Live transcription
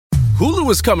Hulu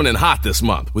is coming in hot this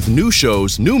month with new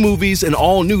shows, new movies, and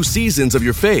all new seasons of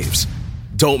your faves.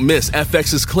 Don't miss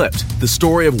FX's Clipped, the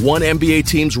story of one NBA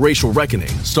team's racial reckoning,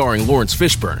 starring Lawrence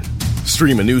Fishburne.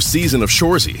 Stream a new season of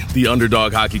Shoresy, the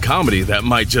underdog hockey comedy that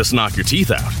might just knock your teeth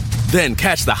out. Then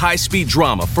catch the high-speed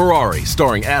drama Ferrari,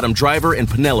 starring Adam Driver and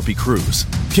Penelope Cruz.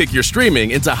 Kick your streaming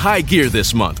into high gear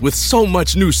this month with so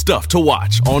much new stuff to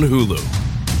watch on Hulu.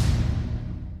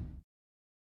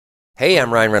 Hey,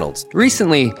 I'm Ryan Reynolds.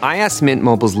 Recently, I asked Mint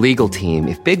Mobile's legal team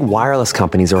if big wireless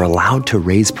companies are allowed to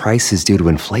raise prices due to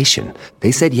inflation.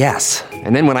 They said yes.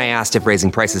 And then when I asked if raising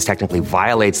prices technically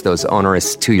violates those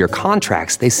onerous two-year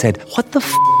contracts, they said, "What the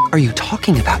f*** are you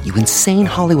talking about, you insane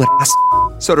Hollywood ass?"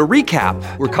 So to recap,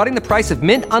 we're cutting the price of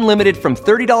Mint Unlimited from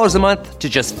 $30 a month to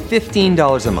just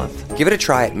 $15 a month. Give it a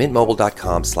try at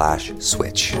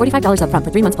mintmobile.com/switch. $45 up front for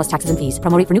 3 months plus taxes and fees.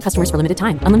 Promo rate for new customers for limited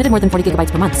time. Unlimited more than 40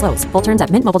 gigabytes per month. Slows full terms at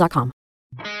mintmobile.com.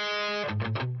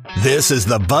 This is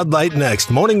the Bud Light Next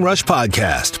Morning Rush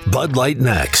Podcast. Bud Light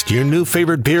Next, your new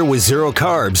favorite beer with zero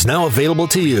carbs, now available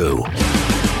to you.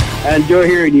 I enjoy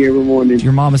hearing you every morning.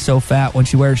 Your mom is so fat when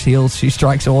she wears heels, she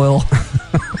strikes oil.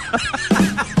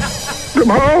 Them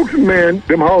hogs, man,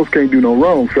 them hogs can't do no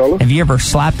wrong, fella. Have you ever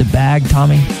slapped a bag,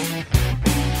 Tommy?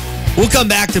 We'll come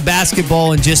back to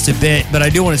basketball in just a bit, but I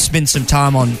do want to spend some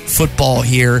time on football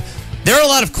here. There are a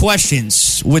lot of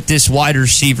questions with this wide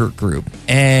receiver group,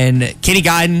 and Kenny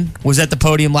Guiden was at the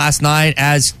podium last night,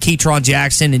 as Ketron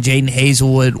Jackson and Jaden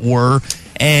Hazelwood were,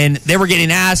 and they were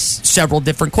getting asked several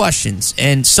different questions,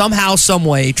 and somehow,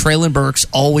 someway, Treylon Burks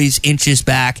always inches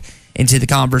back into the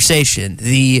conversation.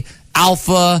 The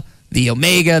alpha, the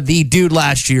omega, the dude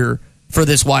last year for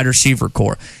this wide receiver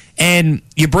core. And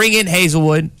you bring in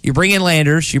Hazelwood, you bring in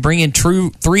Landers, you bring in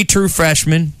three true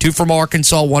freshmen, 2 from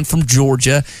Arkansas, 1 from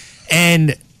Georgia,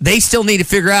 and they still need to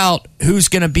figure out who's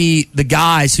going to be the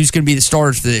guys, who's going to be the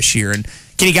starters for this year. And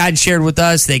Kenny Guiden shared with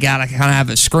us they got to kind of have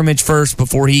a scrimmage first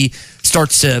before he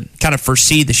starts to kind of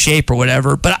foresee the shape or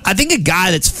whatever. But I think a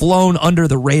guy that's flown under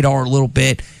the radar a little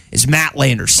bit is Matt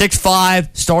Landers. 6'5",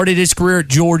 started his career at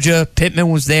Georgia. Pittman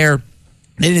was there.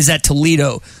 Then is at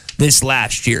Toledo this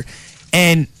last year.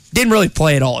 And didn't really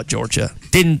play at all at Georgia.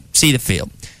 Didn't see the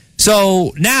field.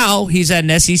 So now he's at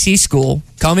an SEC school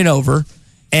coming over,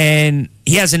 and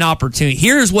he has an opportunity.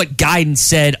 Here's what Guiden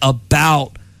said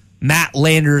about Matt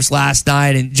Landers last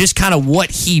night and just kind of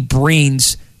what he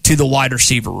brings to the wide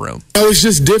receiver room. It's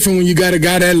just different when you got a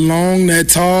guy that long, that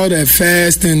tall, that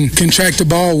fast, and can track the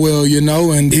ball well,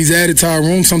 and he's added to our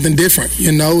room something different,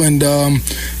 and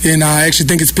I actually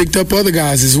think it's picked up other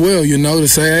guys as well, to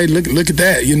say, hey, look at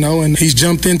that, and he's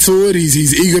jumped into it.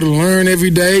 He's eager to learn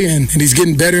every day, and he's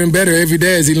getting better and better every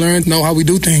day as he learns, know how we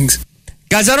do things.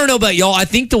 Guys, I don't know about y'all. I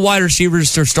think the wide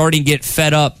receivers are starting to get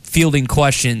fed up fielding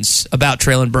questions about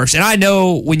Treylon Burks. And I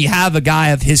know when you have a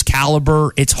guy of his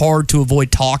caliber, it's hard to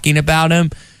avoid talking about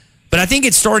him. But I think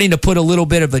it's starting to put a little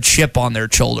bit of a chip on their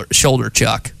shoulder,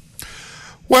 Chuck.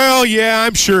 Well, yeah,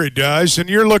 I'm sure it does. And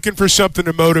you're looking for something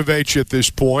to motivate you at this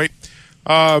point.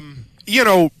 To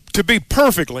be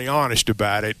perfectly honest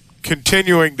about it,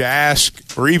 continuing to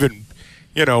ask, or even,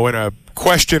 in a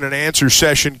question and answer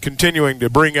session, continuing to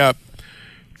bring up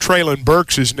Treylon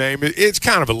Burks' name, it's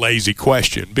kind of a lazy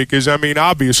question because,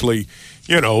 obviously,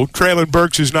 Treylon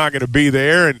Burks is not going to be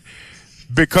there, and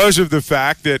because of the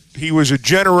fact that he was a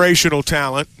generational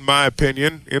talent, in my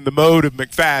opinion, in the mode of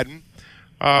McFadden,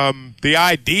 the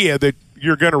idea that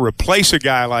you're going to replace a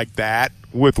guy like that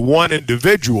with one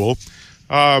individual,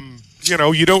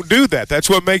 you don't do that. That's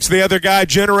what makes the other guy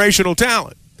generational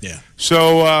talent. Yeah.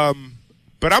 So,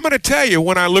 but I'm going to tell you,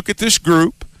 when I look at this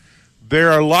group,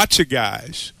 there are lots of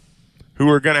guys who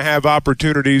are going to have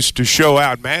opportunities to show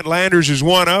out. Matt Landers is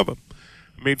one of them.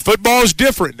 Football's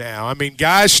different now.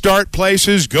 Guys start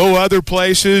places, go other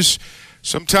places.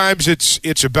 Sometimes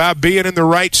it's about being in the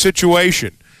right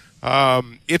situation.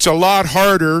 It's a lot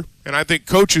harder, and I think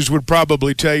coaches would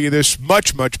probably tell you this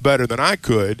much, much better than I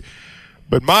could.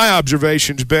 But my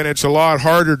observation's been it's a lot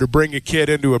harder to bring a kid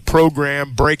into a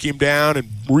program, break him down, and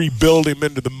rebuild him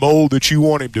into the mold that you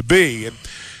want him to be. And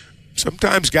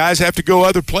sometimes guys have to go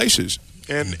other places,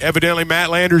 and evidently Matt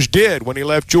Landers did when he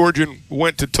left Georgia and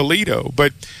went to Toledo.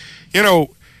 But,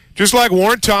 just like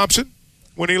Warren Thompson,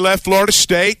 when he left Florida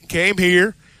State and came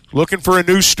here, looking for a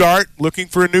new start, looking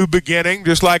for a new beginning,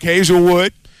 just like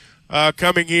Hazelwood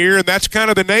coming here, and that's kind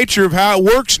of the nature of how it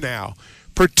works now,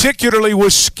 particularly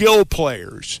with skill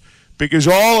players, because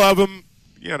all of them,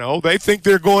 they think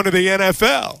they're going to the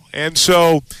NFL. And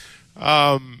so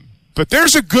but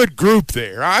there's a good group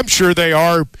there. I'm sure they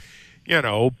are,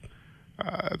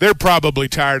 they're probably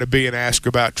tired of being asked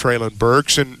about Treylon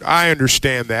Burks, and I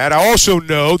understand that. I also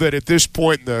know that at this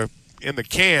point in the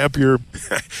camp, you're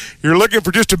looking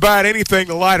for just about anything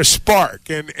to light a spark,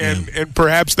 and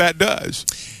perhaps that does.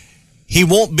 He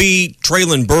won't be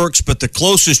Treylon Burks, but the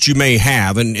closest you may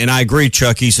have, and I agree,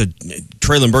 Chuck,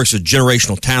 Treylon Burks is a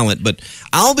generational talent, but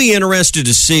I'll be interested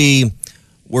to see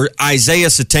where Isaiah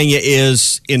Sategna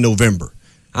is in November.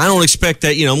 I don't expect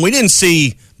that, we didn't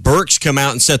see Burks come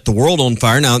out and set the world on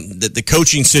fire. Now, the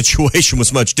coaching situation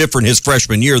was much different his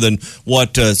freshman year than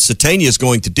what Sategna is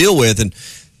going to deal with, and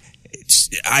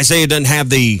Isaiah doesn't have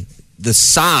the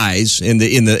size in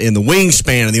the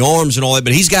wingspan and the arms and all that,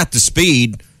 but he's got the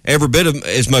speed, every bit of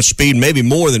as much speed, maybe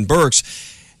more than Burks.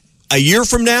 A year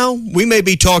from now, we may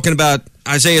be talking about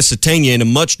Isaiah Sategna in a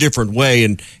much different way,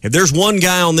 and if there's one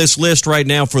guy on this list right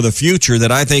now for the future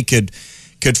that I think could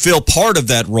fill part of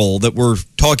that role that we're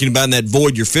talking about in that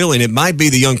void you're filling, it might be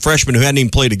the young freshman who hadn't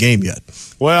even played a game yet.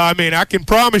 Well, I mean, I can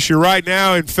promise you right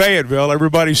now in Fayetteville,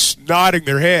 everybody's nodding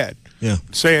their head,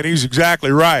 saying he's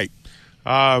exactly right.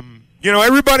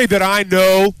 Everybody that I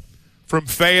know from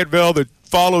Fayetteville that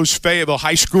follows Fayetteville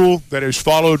High School, that has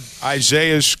followed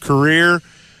Isaiah's career,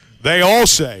 they all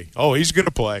say, he's going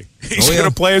to play. He's going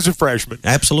to play as a freshman.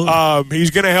 Absolutely.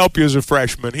 He's going to help you as a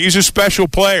freshman. He's a special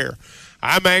player.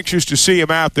 I'm anxious to see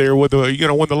him out there with when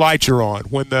the lights are on,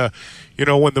 when the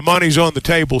money's on the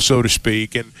table, so to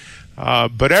speak. And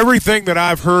but everything that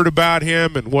I've heard about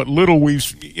him and what little we've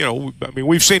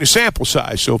seen a sample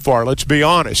size so far. Let's be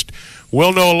honest.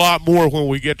 We'll know a lot more when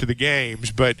we get to the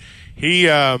games, but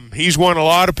he's one a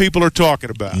lot of people are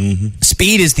talking about. Mm-hmm.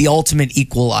 Speed is the ultimate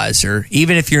equalizer.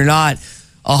 Even if you're not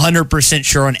 100%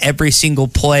 sure on every single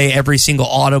play, every single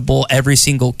audible, every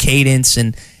single cadence,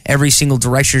 and every single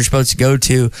direction you're supposed to go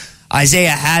to,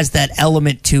 Isaiah has that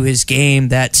element to his game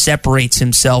that separates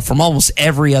himself from almost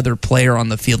every other player on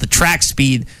the field. The track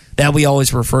speed that we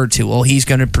always refer to, well, he's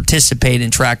going to participate in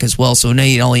track as well, so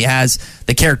he only has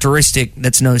the characteristic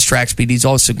that's known as track speed, he's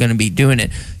also going to be doing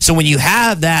it. So when you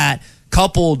have that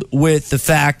coupled with the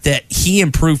fact that he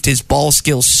improved his ball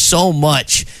skills so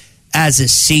much as a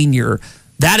senior,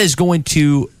 that is going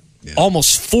to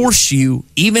almost force you,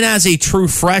 even as a true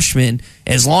freshman,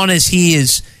 as long as he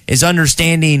is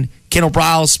understanding Kendall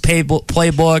Briles'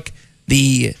 playbook,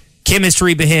 the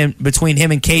chemistry between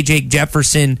him and KJ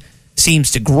Jefferson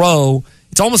seems to grow,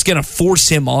 it's almost going to force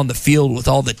him on the field with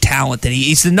all the talent that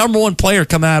he's the number one player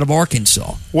coming out of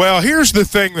Arkansas. Well, here's the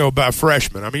thing, though, about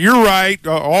freshmen. I mean, you're right.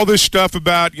 All this stuff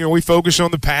about, we focus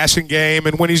on the passing game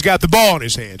and when he's got the ball in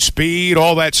his hand, speed,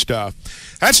 all that stuff.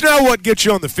 That's not what gets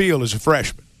you on the field as a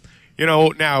freshman.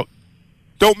 Now,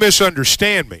 don't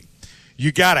misunderstand me.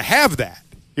 You got to have that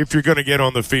if you're going to get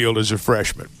on the field as a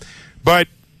freshman. But,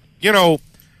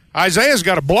 Isaiah's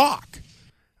got to block.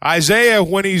 Isaiah,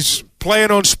 when he's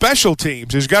playing on special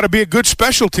teams, has got to be a good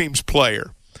special teams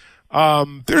player.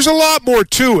 There's a lot more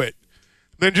to it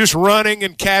than just running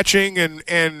and catching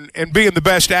and being the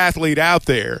best athlete out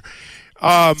there.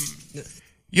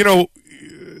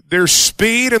 There's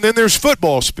speed and then there's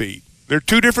football speed. They're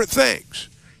two different things.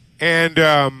 And,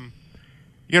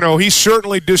 he's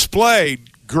certainly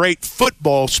displayed great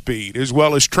football speed as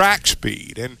well as track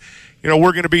speed. And,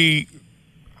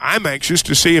 I'm anxious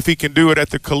to see if he can do it at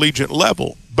the collegiate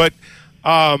level. But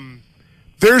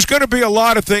there's going to be a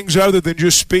lot of things other than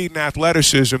just speed and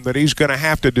athleticism that he's going to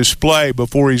have to display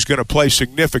before he's going to play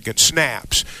significant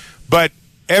snaps. But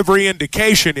every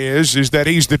indication is that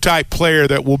he's the type player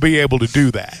that will be able to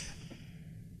do that.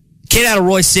 Kid out of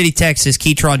Royce City, Texas,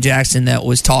 Ketron Jackson, that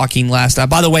was talking last night.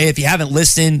 By the way, if you haven't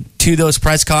listened to those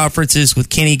press conferences with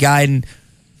Kenny Guiden,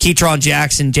 Ketron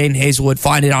Jackson, Jaden Hazelwood,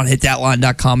 find it on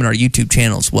hitthatline.com and our YouTube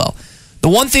channel as well. The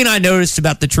one thing I noticed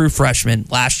about the true freshman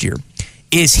last year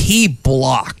is he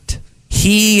blocked.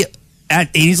 He's a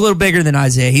little bigger than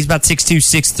Isaiah. He's about 6'2",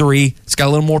 6'3". He's got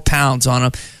a little more pounds on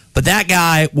him. But that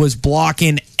guy was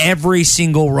blocking every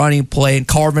single running play and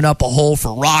carving up a hole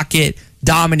for Rocket,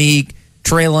 Dominique,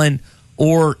 Treylon,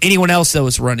 or anyone else that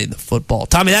was running the football.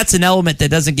 Tommy, that's an element that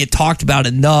doesn't get talked about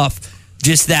enough,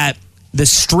 just that the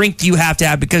strength you have to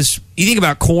have, because you think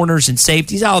about corners and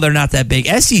safeties, they're not that big.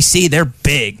 SEC, they're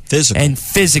big and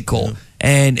physical. Yeah.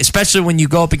 And especially when you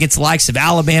go up against the likes of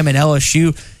Alabama and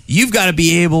LSU, you've got to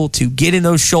be able to get in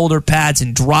those shoulder pads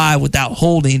and drive without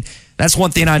holding. That's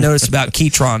one thing I noticed about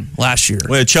Ketron last year.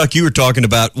 Well, Chuck, you were talking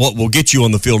about what will get you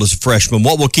on the field as a freshman.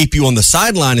 What will keep you on the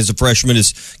sideline as a freshman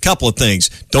is a couple of things.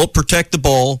 Don't protect the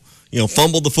ball.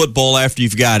 Fumble the football after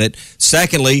you've got it.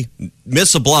 Secondly,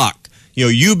 miss a block.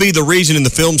 You be the reason in the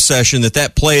film session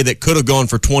that play that could have gone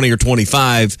for 20 or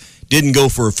 25 didn't go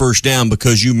for a first down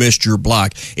because you missed your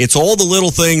block. It's all the little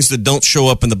things that don't show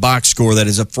up in the box score that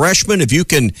as a freshman, if you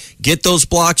can get those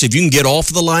blocks, if you can get off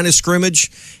the line of scrimmage,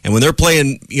 and when they're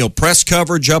playing, press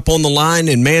coverage up on the line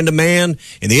and man-to-man,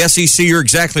 in the SEC, you're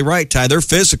exactly right, Ty, they're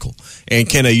physical. And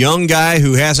can a young guy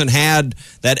who hasn't had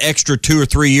that extra 2 or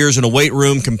 3 years in a weight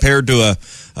room compared to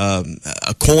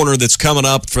a corner that's coming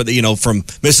up for from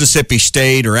Mississippi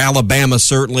State or Alabama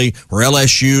certainly, or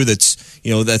LSU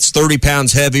that's 30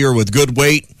 pounds heavier with good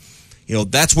weight,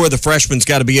 that's where the freshman's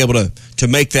got to be able to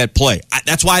make that play.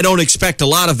 That's why I don't expect a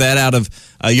lot of that out of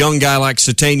a young guy like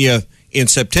Sategna in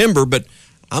September, but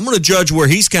I'm going to judge where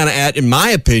he's kind of at, in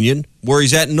my opinion, where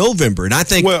he's at in November. And I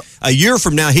think a year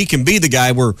from now, he can be the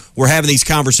guy where we're having these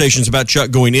conversations about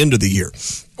Chuck going into the year.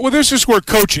 Well, this is where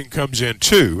coaching comes in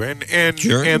too, and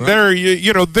sure, and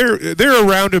right. they're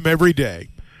around him every day.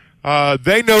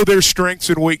 They know their strengths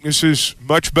and weaknesses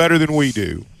much better than we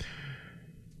do.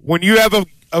 When you have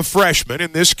a freshman,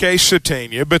 in this case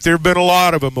Sategna, but there have been a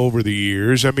lot of them over the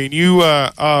years. I mean, you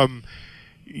got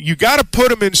to put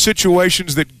them in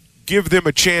situations that give them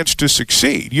a chance to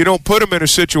succeed. You don't put them in a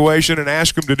situation and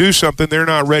ask them to do something they're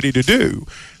not ready to do.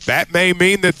 That may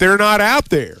mean that they're not out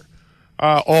there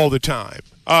all the time.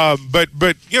 But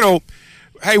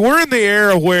hey, we're in the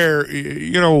era where,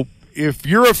 if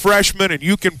you're a freshman and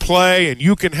you can play and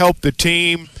you can help the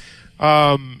team,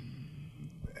 a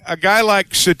guy like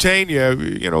Sategna,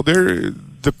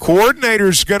 the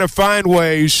coordinator's going to find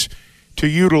ways to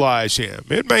utilize him.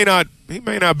 He may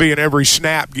not be an every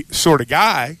snap sort of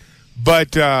guy,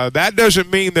 but that doesn't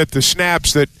mean that the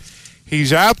snaps that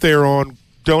he's out there on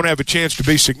don't have a chance to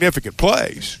be significant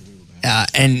plays.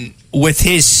 And with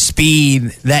his speed,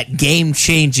 that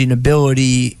game-changing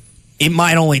ability, it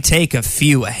might only take a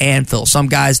handful. Some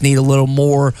guys need a little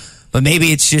more, but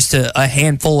maybe it's just a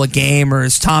handful a game, or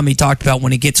as Tommy talked about,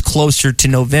 when it gets closer to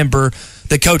November,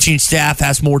 the coaching staff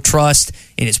has more trust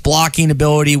in his blocking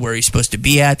ability, where he's supposed to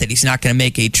be at, that he's not going to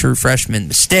make a true freshman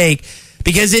mistake,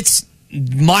 because it's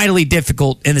mightily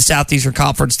difficult in the Southeastern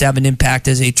Conference to have an impact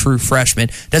as a true freshman.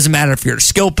 Doesn't matter if you're at a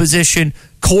skill position,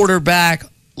 quarterback,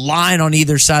 line on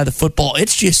either side of the football.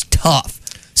 It's just tough.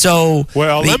 So,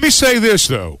 let me say this,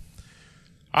 though.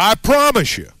 I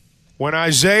promise you, when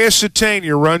Isaiah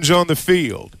Sategna runs on the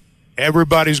field,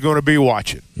 everybody's going to be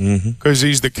watching, because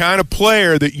he's the kind of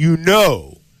player that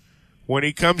when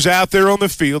he comes out there on the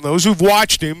field, those who've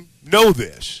watched him know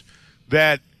this,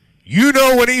 that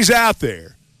when he's out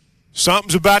there,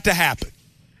 something's about to happen.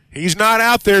 He's not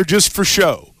out there just for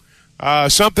show.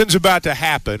 Something's about to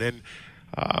happen, and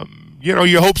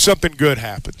you hope something good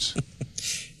happens.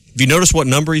 Have you noticed what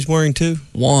number he's wearing, too?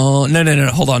 No,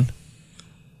 hold on.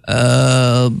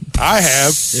 I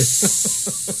have.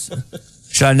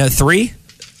 Should I know 3?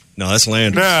 No, that's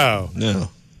Landers.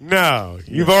 No.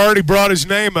 You've already brought his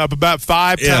name up about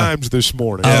 5 times this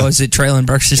morning. Oh, is it Traylon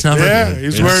Burks' number? Yeah,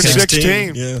 he's wearing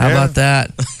 16. Yeah. How about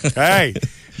that? Hey,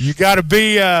 you got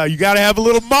to have a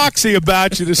little moxie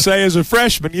about you to say as a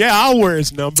freshman, I'll wear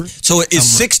his number. So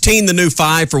is 16 the new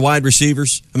 5 for wide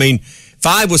receivers? I mean,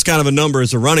 5 was kind of a number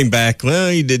as a running back.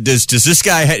 Well, does this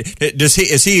guy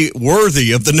is he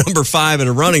worthy of the number 5 at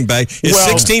a running back? Is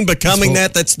 16 becoming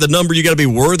that? That's the number you got to be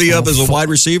worthy of as a wide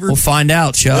receiver? We'll find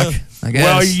out, Chuck. I guess.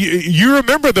 Well, you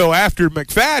remember though, after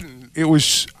McFadden, it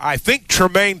was, I think,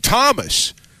 Tremaine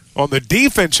Thomas on the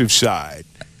defensive side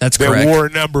that wore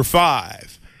number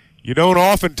 5. You don't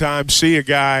oftentimes see a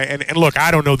guy, and look, I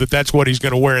don't know that that's what he's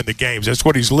going to wear in the games. That's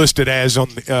what he's listed as in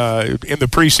the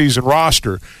preseason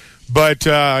roster. But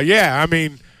I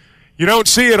mean, you don't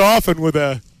see it often with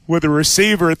a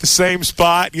receiver at the same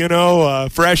spot.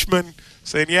 Freshman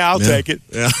saying, "I'll take it."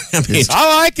 Yeah,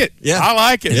 I like it. Yeah, I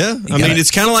like it. Yeah,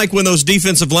 it's kind of like when those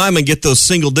defensive linemen get those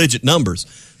single-digit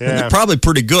numbers. Yeah. They're probably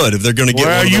pretty good if they're going to get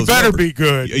one of those you better numbers. be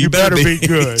good. You better be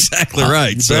good. Exactly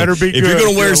right. You better be good. If you're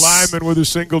going to wear a lineman with a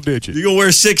single digit, you're going to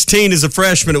wear 16 as a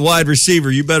freshman at wide receiver,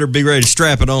 you better be ready to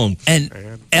strap it on. And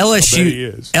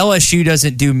LSU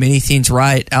doesn't do many things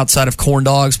right outside of corn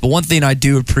dogs, but one thing I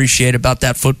do appreciate about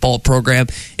that football program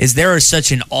is there is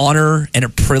such an honor and a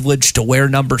privilege to wear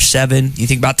number 7. You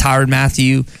think about Tyrann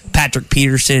Mathieu, Patrick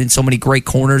Peterson, and so many great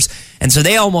corners. And so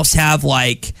they almost have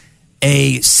like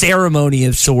a ceremony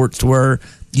of sorts where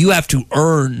you have to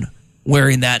earn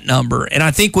wearing that number. And I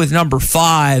think with number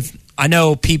 5, I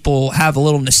know people have a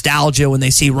little nostalgia when they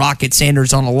see Rocket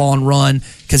Sanders on a long run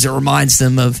because it reminds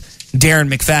them of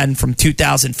Darren McFadden from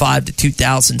 2005 to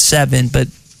 2007. But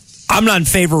I'm not in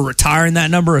favor of retiring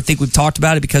that number. I think we've talked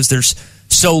about it because there's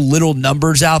so little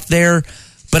numbers out there.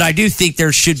 But I do think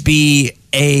there should be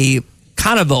a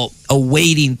kind of a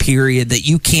waiting period that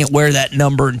you can't wear that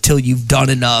number until you've done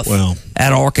enough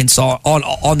at Arkansas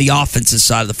on the offensive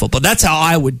side of the football. That's how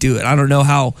I would do it. I don't know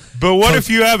how. But what if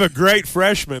you have a great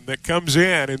freshman that comes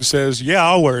in and says, yeah,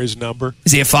 I'll wear his number?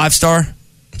 Is he a 5-star?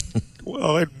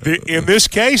 Well, in this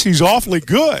case, he's awfully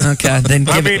good. Okay, then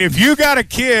if you got a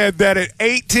kid that at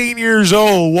 18 years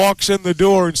old walks in the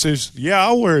door and says, yeah,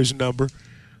 I'll wear his number,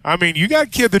 you got a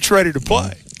kid that's ready to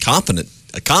play.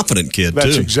 A confident kid,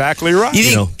 That's too. exactly right.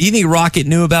 You think Rocket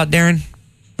knew about Darren?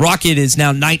 Rocket is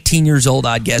now 19 years old,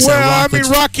 I guess. Well,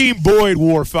 Raheem Boyd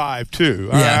wore 5, too.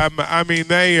 Yeah. They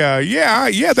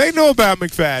know about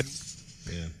McFadden.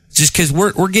 Just because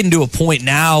we're getting to a point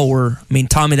now where,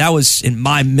 Tommy, that was in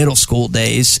my middle school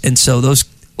days, and so a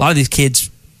lot of these kids,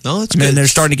 they're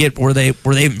starting to get were they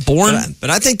born. But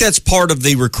I think that's part of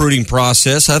the recruiting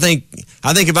process. I think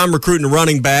if I'm recruiting a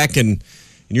running back and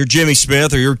you're Jimmy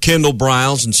Smith or you're Kendall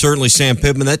Briles and certainly Sam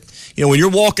Pittman, that when you're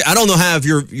walking, I don't know how if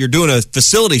you're doing a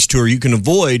facilities tour, you can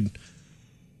avoid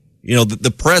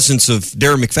the presence of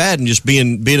Darren McFadden just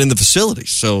being in the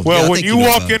facilities. So when you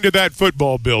walk into that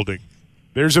football building,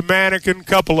 there's a mannequin,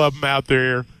 couple of them out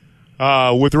there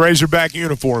with Razorback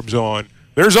uniforms on.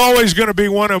 There's always going to be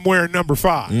one of them wearing number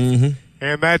 5. Mm-hmm.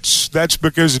 And that's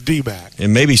because of D-Mac.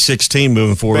 And maybe 16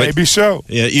 moving forward. Maybe so.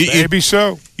 Yeah, maybe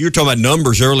so. You were talking about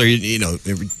numbers earlier,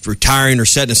 retiring or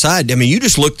setting aside. You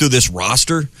just look through this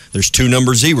roster. There's 2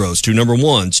 number 0s, 2 number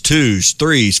 1s, 2s,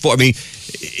 3s,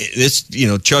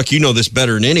 4. Chuck, you know this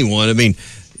better than anyone.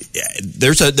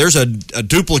 There's a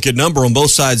duplicate number on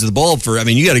both sides of the ball for.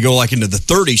 You got to go into the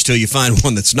 30s till you find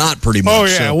one that's not pretty much. Oh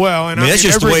yeah, so, that's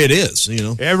just the way it is.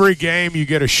 Every game you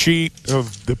get a sheet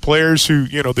of the players who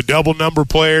the double number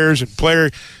players and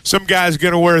Some guy's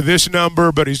going to wear this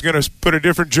number, but he's going to put a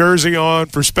different jersey on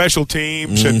for special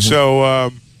teams, and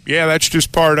so. That's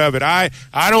just part of it. I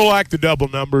don't like the double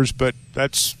numbers, but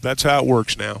that's how it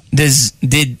works now. Does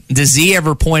he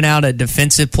ever point out a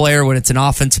defensive player when it's an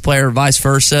offensive player, or vice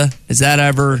versa? Does that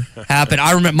ever happen?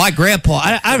 I remember my grandpa.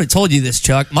 I haven't told you this,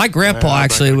 Chuck. My grandpa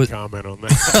actually was comment on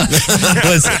that.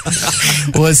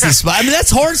 was this.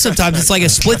 That's hard sometimes. It's like a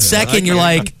split second. You're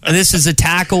like, this is a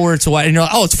tackle, or it's a wide. And you're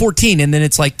like, it's 14, and then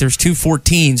it's like there's 2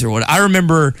 14s or what. I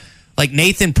remember. Like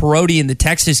Nathan Perotti in the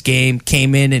Texas game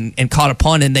came in and caught a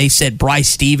punt, and they said Bryce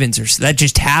Stevens, or that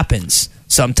just happens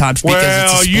sometimes. Because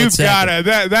it's a split second.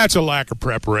 That's a lack of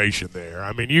preparation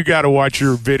there. You got to watch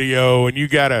your video, and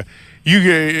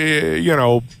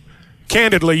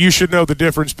candidly, you should know the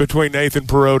difference between Nathan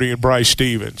Perotti and Bryce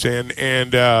Stevens, and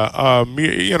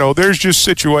there's just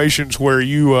situations where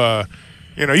you got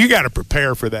to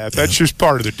prepare for that. That's just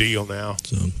part of the deal now.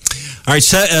 So. All right,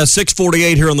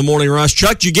 6:48 here on the Morning Rush.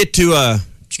 Chuck, did you get to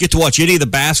watch any of the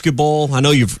basketball? I know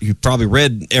you've probably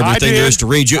read everything there is to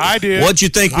read. I did. What'd you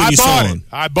think when you saw him?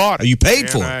 I bought it. Oh, you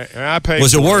paid for it? I paid.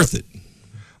 Was it worth it?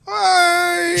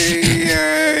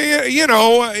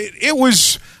 It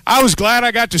was. I was glad I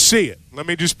got to see it. Let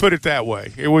me just put it that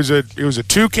way. It was a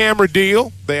 2-camera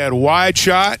deal. They had a wide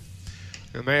shot,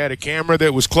 and they had a camera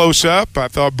that was close up. I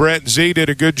thought Brett and Z did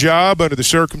a good job under the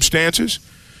circumstances,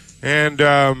 and.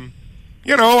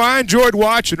 I enjoyed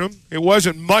watching them. It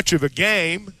wasn't much of a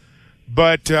game,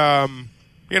 but,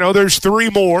 there's 3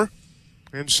 more.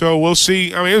 And so we'll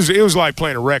see. It was like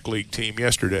playing a rec league team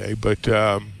yesterday, but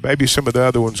maybe some of the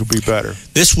other ones will be better.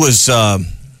 This was,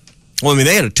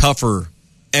 they had a tougher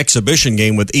exhibition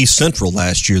game with East Central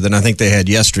last year than I think they had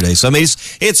yesterday. So,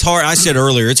 it's hard. I said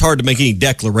earlier, it's hard to make any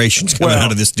declarations coming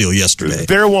out of this deal yesterday.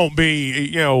 There won't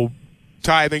be,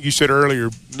 Ty, I think you said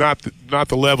earlier, not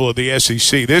the level of the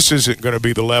SEC. This isn't going to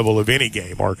be the level of any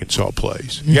game Arkansas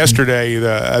plays. Mm-hmm. Yesterday,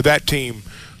 that team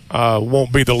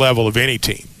won't be the level of any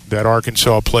team that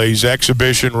Arkansas plays,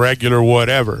 exhibition, regular,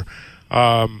 whatever.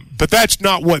 But that's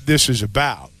not what this is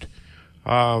about.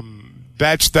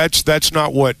 That's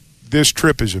not what this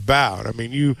trip is about.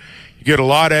 You get a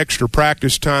lot of extra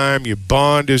practice time. You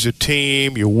bond as a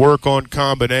team. You work on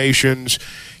combinations.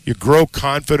 You grow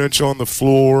confidence on the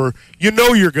floor.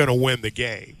 You're going to win the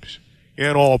games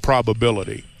in all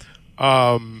probability.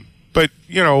 But,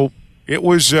 it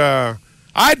was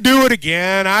I'd do it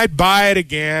again. I'd buy it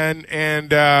again.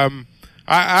 And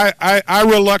I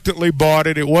reluctantly bought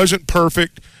it. It wasn't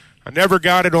perfect. I never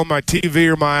got it on my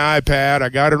TV or my iPad. I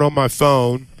got it on my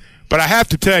phone. But I have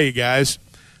to tell you guys,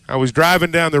 I was driving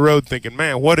down the road thinking,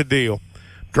 man, what a deal.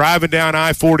 Driving down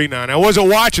I-49. I wasn't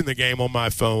watching the game on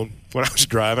my phone. When I was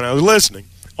driving, I was listening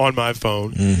on my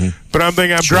phone. Mm-hmm. But I'm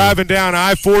thinking, driving down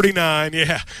I-49.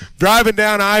 Yeah, driving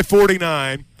down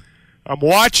I-49. I'm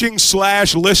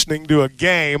watching/listening to a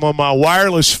game on my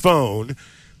wireless phone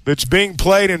that's being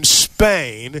played in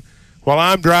Spain while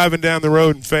I'm driving down the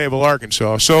road in Fayetteville,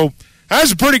 Arkansas. So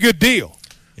that's a pretty good deal.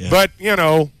 Yeah. But,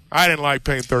 I didn't like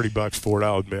paying $30 for it,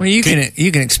 I'll admit. Well, you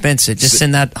can expense it. Just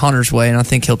send that Hunter's way, and I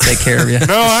think he'll take care of you.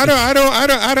 No,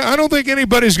 I don't think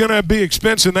anybody's going to be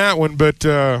expensing that one, but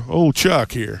old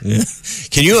Chuck here. Yeah.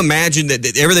 Can you imagine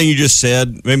that everything you just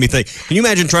said made me think? Can you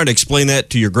imagine trying to explain that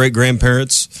to your great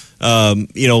grandparents?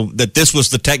 That this was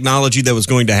the technology that was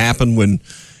going to happen when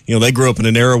they grew up in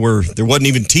an era where there wasn't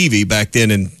even TV back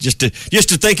then, and just to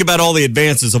think about all the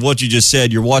advances of what you just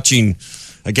said, you're watching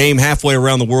a game halfway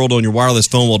around the world on your wireless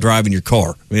phone while driving your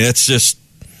car. I mean, it's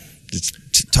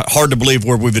hard to believe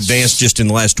where we've advanced just in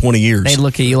the last 20 years. They'd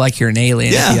look at you like you're an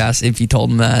alien if you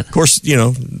told them that. Of course, they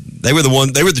were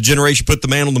the generation put the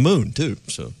man on the moon too.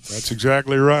 So that's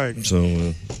exactly right.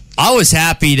 So I was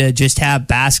happy to just have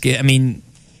basket. I mean,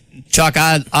 Chuck,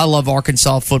 I love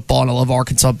Arkansas football and I love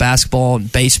Arkansas basketball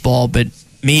and baseball, but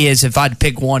me is if I had to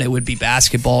pick one, it would be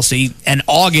basketball. So in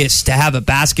August to have a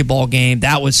basketball game,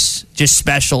 that was just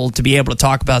special to be able to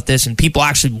talk about this, and people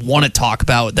actually want to talk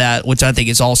about that, which I think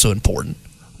is also important.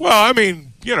 Well, I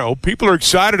mean, people are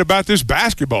excited about this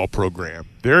basketball program.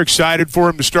 They're excited for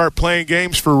them to start playing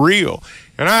games for real.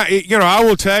 And I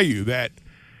will tell you that,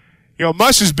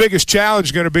 Muss's biggest challenge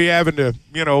is going to be having to,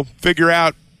 figure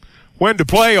out when to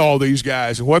play all these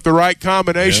guys and what the right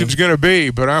combination is going to be.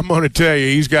 But I'm going to tell you,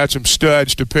 he's got some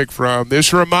studs to pick from.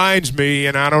 This reminds me,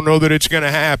 and I don't know that it's going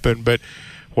to happen, but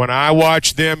when I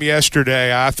watched them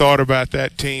yesterday, I thought about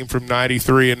that team from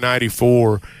 93 and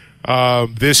 94.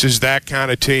 This is that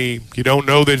kind of team. You don't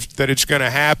know that it's going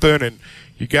to happen, and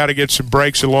you got to get some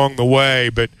breaks along the way.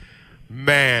 But,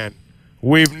 man,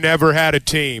 we've never had a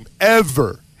team,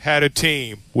 ever had a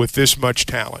team with this much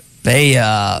talent.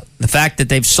 The fact that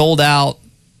they've sold out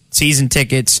season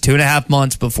tickets 2.5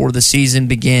 months before the season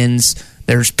begins.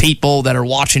 There's people that are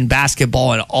watching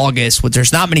basketball in August, which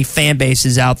there's not many fan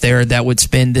bases out there that would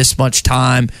spend this much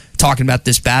time talking about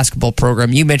this basketball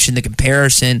program. You mentioned the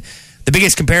comparison. The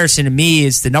biggest comparison to me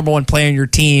is the number one player in your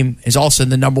team is also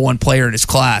the number one player in his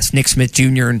class, Nick Smith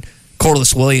Jr. and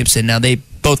Corliss Williamson. Now, they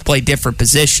both play different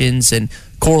positions, and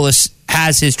Corliss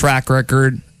has his track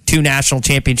record. 2 national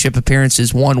championship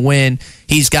appearances, 1 win.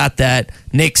 He's got that.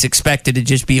 Nick's expected to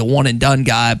just be a one-and-done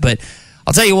guy. But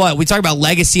I'll tell you what, we talk about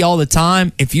legacy all the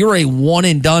time. If you're a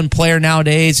one-and-done player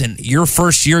nowadays and your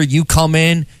first year you come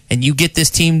in and you get this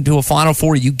team to a Final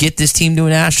Four, you get this team to a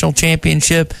national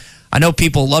championship, I know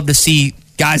people love to see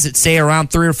guys that stay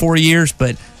around 3 or 4 years,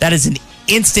 but that is an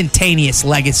instantaneous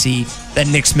legacy that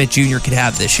Nick Smith Jr. could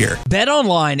have this year.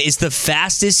 BetOnline is the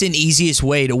fastest and easiest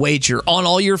way to wager on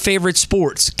all your favorite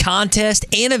sports, contests,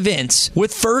 and events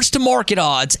with first-to-market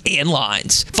odds and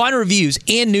lines. Find reviews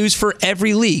and news for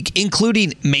every league,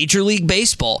 including Major League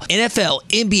Baseball, NFL,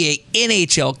 NBA,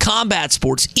 NHL, combat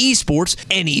sports, esports,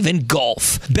 and even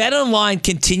golf. BetOnline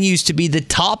continues to be the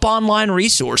top online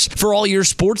resource for all your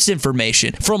sports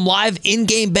information, from live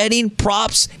in-game betting,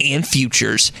 props, and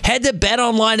futures. Head to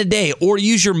BetOnline today or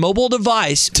use your mobile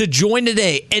device to join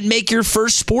today and make your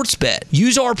first sports bet.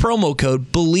 Use our promo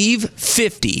code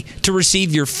BELIEVE50 to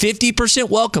receive your 50%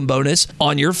 welcome bonus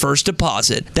on your first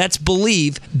deposit. That's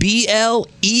BELIEVE,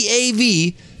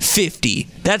 BLEAV 50.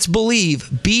 That's BELIEVE,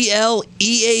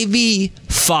 BLEAV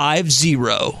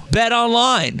 50. Bet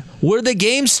online, where the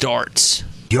game starts.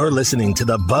 You're listening to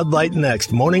the Bud Light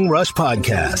Next Morning Rush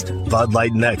Podcast. Bud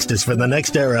Light Next is for the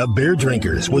next era of beer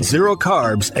drinkers with 0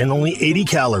 carbs and only 80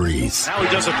 calories. Now he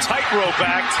does a tightrope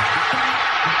act.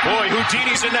 Boy,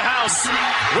 Houdini's in the house.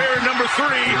 Wearing number 3.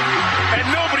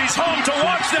 And nobody's home to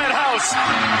watch that house.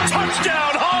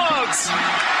 Touchdown, Hogs!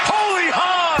 Holy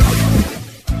Hogs!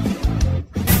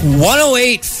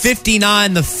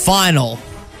 108-59 the final.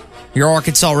 Your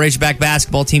Arkansas Razorback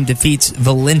basketball team defeats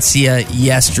Valencia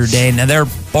yesterday. Now,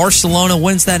 Barcelona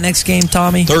wins that next game,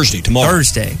 Tommy? Tomorrow.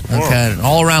 Thursday. Okay.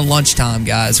 All around lunchtime,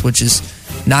 guys, which is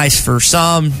nice for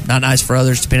some, not nice for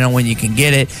others, depending on when you can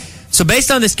get it. So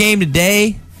based on this game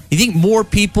today, you think more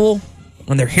people,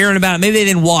 when they're hearing about it, maybe they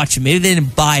didn't watch it, maybe they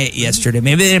didn't buy it yesterday,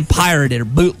 maybe they didn't pirate it or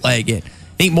bootleg it.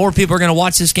 Think more people are going to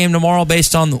watch this game tomorrow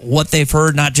based on what they've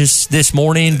heard, not just this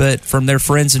morning, but from their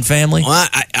friends and family? Well,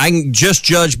 I can just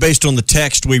judge based on the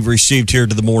text we've received here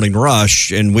to the Morning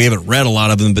Rush, and we haven't read a lot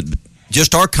of them, but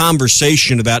just our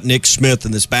conversation about Nick Smith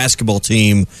and this basketball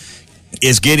team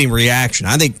is getting reaction.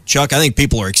 I think, Chuck,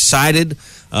 people are excited.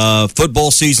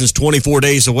 Football season's 24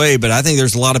 days away, but I think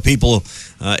there's a lot of people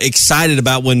excited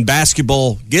about when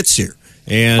basketball gets here.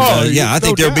 And, I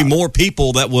think there'll be more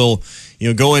people that will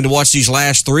go in to watch these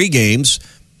last 3 games,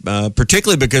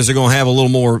 particularly because they're going to have a little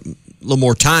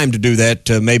more time to do that,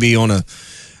 maybe on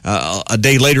a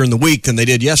day later in the week than they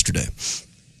did yesterday.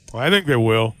 Well, I think they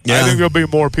will. Yeah. I think there'll be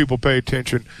more people pay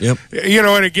attention. Yep.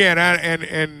 And again,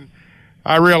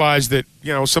 I realize that,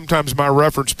 sometimes my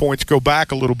reference points go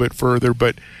back a little bit further,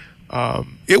 but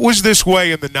it was this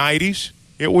way in the 90s.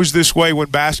 It was this way when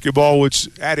basketball was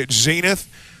at its zenith.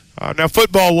 Now,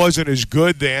 football wasn't as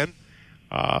good then,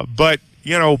 but,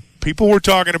 people were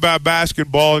talking about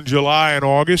basketball in July and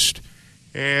August,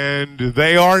 and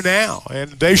they are now,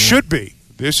 and they should be.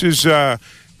 This is a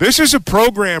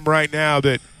program right now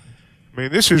that,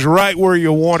 this is right where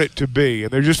you want it to be,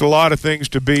 and there's just a lot of things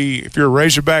to be, if you're a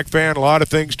Razorback fan, a lot of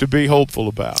things to be hopeful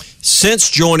about.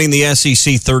 Since joining the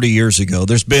SEC 30 years ago,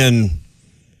 there's been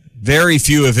very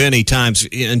few, if any, times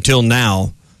until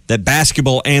now that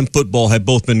basketball and football have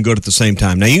both been good at the same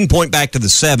time. Now, you can point back to the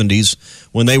 70s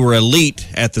when they were elite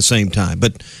at the same time,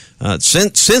 but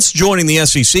since joining the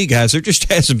SEC, guys, there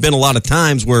just hasn't been a lot of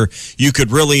times where you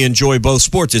could really enjoy both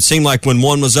sports. It seemed like when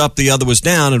one was up, the other was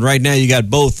down, and right now you got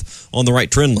both on the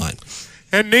right trend line.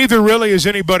 And neither really is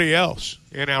anybody else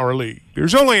in our league.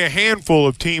 There's only a handful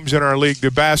of teams in our league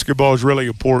that basketball is really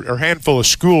important, or a handful of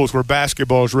schools where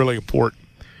basketball is really important,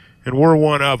 and we're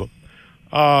one of them.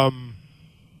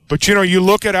 But, you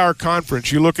look at our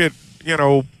conference, you look at,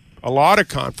 a lot of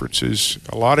conferences,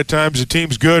 a lot of times the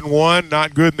team's good in one,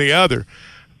 not good in the other. It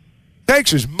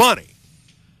takes is money.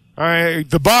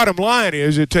 The bottom line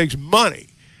is it takes money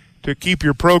to keep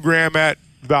your program at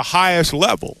the highest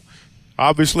level.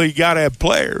 Obviously, you got to have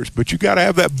players, but you got to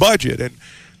have that budget. And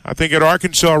I think at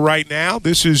Arkansas right now,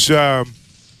 this is, I'm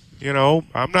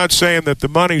not saying that the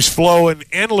money's flowing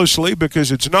endlessly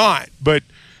because it's not, but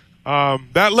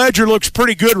that ledger looks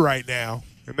pretty good right now.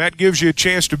 And that gives you a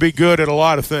chance to be good at a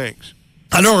lot of things.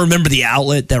 I don't remember the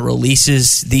outlet that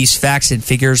releases these facts and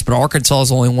figures, but Arkansas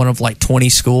is only one of 20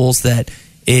 schools that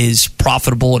is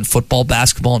profitable in football,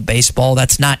 basketball, and baseball.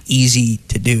 That's not easy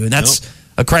to do. And that's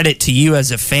a credit to you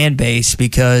as a fan base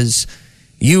because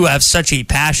you have such a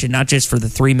passion, not just for the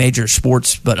three major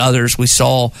sports, but others. We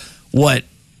saw what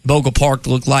Bogle Park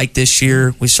looked like this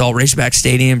year. We saw Razorback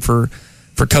Stadium for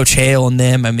Coach Hale and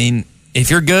them.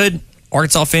 If you're good,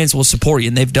 Arkansas fans will support you,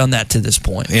 and they've done that to this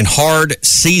point. And hard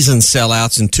season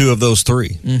sellouts in two of those three.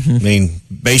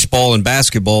 Mm-hmm. Baseball and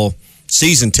basketball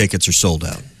season tickets are sold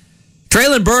out.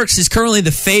 Treylon Burks is currently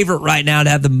the favorite right now to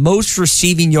have the most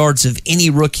receiving yards of any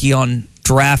rookie on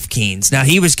DraftKings. Now,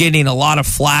 he was getting a lot of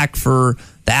flack for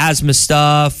the asthma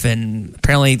stuff and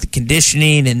apparently the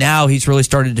conditioning, and now he's really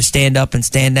started to stand up and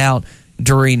stand out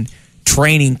during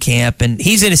training camp. And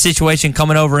he's in a situation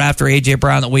coming over after A.J.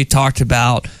 Brown that we've talked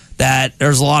about that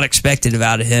there's a lot expected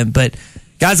out of him. But,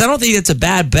 guys, I don't think it's a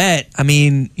bad bet.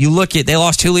 You look at, they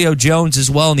lost Julio Jones as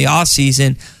well in the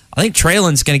offseason. I think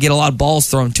Treylon's going to get a lot of balls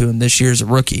thrown to him this year as a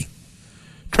rookie.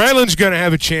 Treylon's going to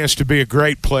have a chance to be a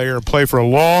great player and play for a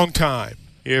long time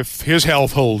if his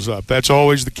health holds up. That's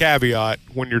always the caveat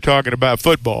when you're talking about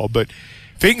football. But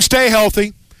if he can stay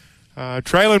healthy,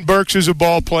 Treylon Burks is a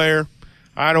ball player.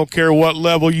 I don't care what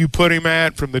level you put him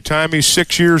at, from the time he's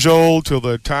 6 years old till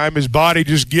the time his body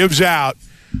just gives out.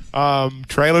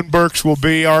 Treylon Burks will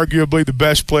be arguably the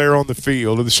best player on the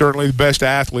field, and certainly the best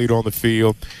athlete on the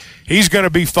field. He's going to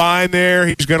be fine there.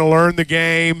 He's going to learn the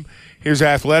game. His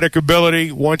athletic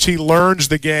ability, once he learns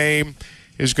the game,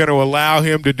 is going to allow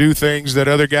him to do things that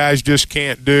other guys just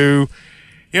can't do.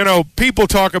 People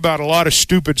talk about a lot of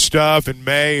stupid stuff in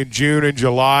May and June and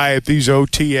July at these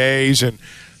OTAs, and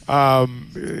I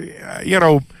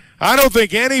don't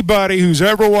think anybody who's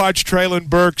ever watched Treylon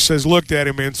Burks has looked at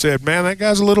him and said, man, that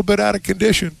guy's a little bit out of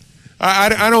condition.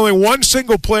 I don't think one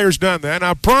single player's done that. And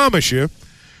I promise you,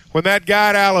 when that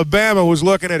guy at Alabama was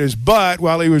looking at his butt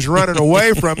while he was running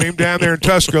away from him down there in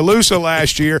Tuscaloosa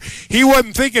last year, he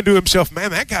wasn't thinking to himself,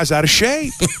 man, that guy's out of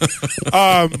shape.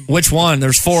 Which one?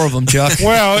 There's four of them, Chuck.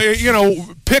 Well,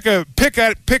 pick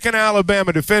an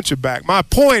Alabama defensive back. My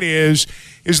point is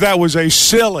that was a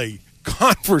silly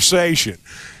conversation.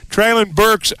 Treylon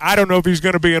Burks, I don't know if he's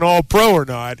going to be an all-pro or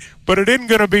not, but it isn't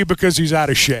going to be because he's out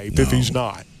of shape if he's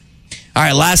not. All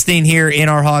right, last thing here in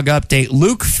our Hog Update.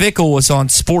 Luke Fickell was on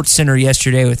SportsCenter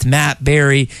yesterday with Matt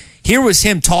Berry. Here was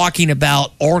him talking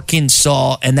about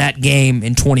Arkansas and that game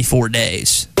in 24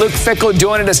 days. Luke Fickell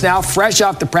joining us now, fresh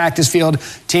off the practice field.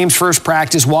 Team's first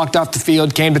practice, walked off the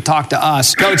field, came to talk to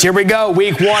us. Coach, here we go.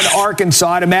 Week 1, Arkansas.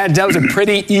 I'd imagine that was a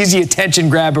pretty easy attention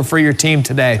grabber for your team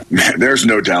today. There's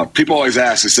no doubt. People always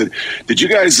ask, I said, did you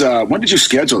guys, when did you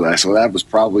schedule that? So that was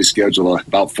probably scheduled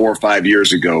about 4 or 5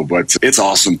 years ago, but it's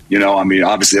awesome.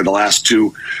 Obviously the last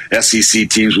 2 SEC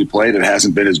teams we played, it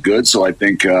hasn't been as good. So I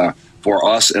think, for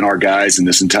us and our guys in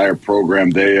this entire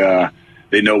program, they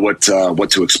they know what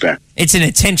to expect. It's an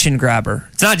attention grabber.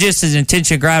 It's not just an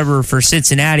attention grabber for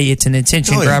Cincinnati. It's an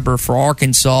attention grabber for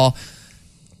Arkansas.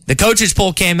 The coaches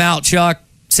poll came out, Chuck.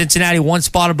 Cincinnati one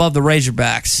spot above the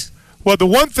Razorbacks. Well, the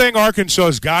one thing Arkansas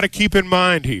has got to keep in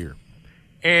mind here,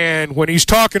 and when he's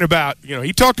talking about,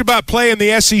 he talked about playing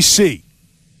the SEC.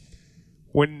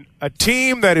 When a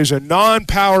team that is a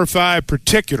non-Power 5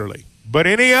 particularly, but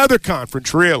any other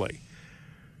conference really,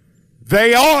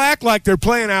 they all act like they're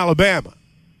playing Alabama.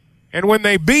 And when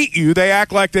they beat you, they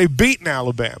act like they've beaten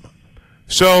Alabama.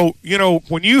 So,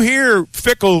 when you hear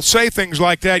Fickell say things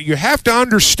like that, you have to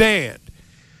understand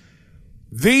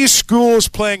these schools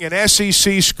playing an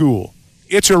SEC school,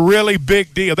 it's a really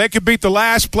big deal. They could beat the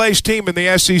last place team in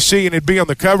the SEC and it'd be on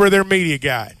the cover of their media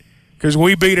guide because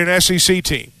we beat an SEC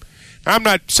team. I'm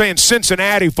not saying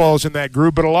Cincinnati falls in that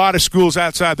group, but a lot of schools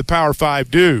outside the Power 5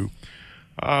 do.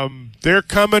 They're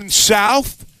coming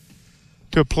south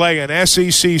to play an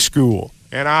SEC school,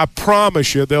 and I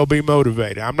promise you they'll be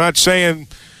motivated. I'm not saying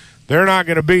they're not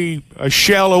going to be a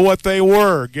shell of what they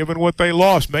were, given what they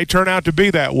lost. May turn out to be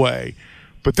that way.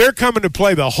 But they're coming to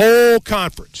play the whole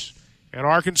conference, and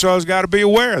Arkansas has got to be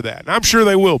aware of that, and I'm sure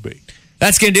they will be.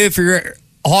 That's going to do it for your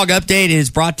Hog Update. It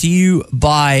is brought to you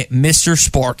by Mr.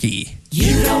 Sparky.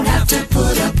 You don't have to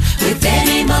put up with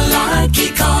any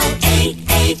malarkey. Call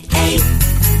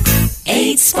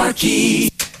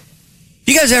 888-8-SPARKY.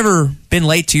 You guys ever been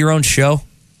late to your own show?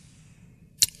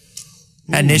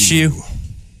 Had an issue?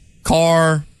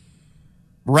 Car?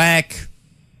 Wreck?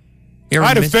 I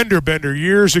had a fender bender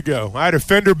years ago. That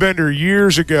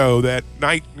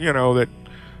night, that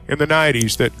in the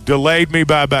 90s that delayed me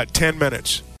by about 10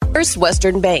 minutes. First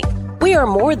Western Bank. We are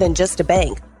more than just a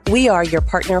bank. We are your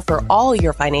partner for all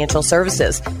your financial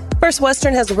services. First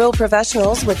Western has real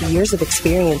professionals with years of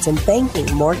experience in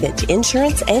banking, mortgage,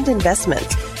 insurance, and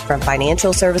investments. From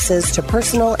financial services to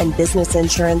personal and business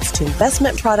insurance to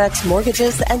investment products,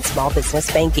 mortgages, and small business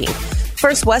banking.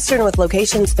 First Western with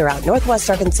locations throughout Northwest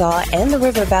Arkansas and the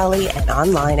River Valley and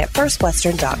online at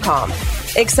firstwestern.com.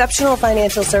 Exceptional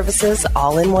financial services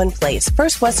all in one place.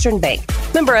 First Western Bank.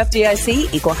 Member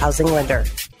FDIC, Equal Housing Lender.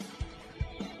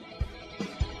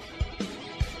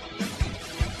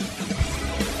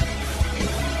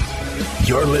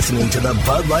 You're listening to the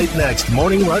Bud Light Next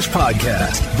Morning Rush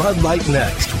Podcast. Bud Light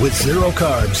Next with zero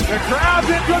carbs. The crowd's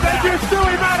into it. They just threw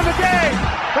him out of the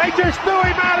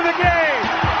game.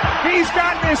 He's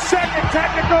gotten his second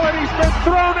technical, and he's been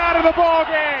thrown out of the ball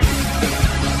game.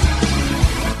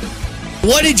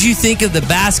 What did you think of the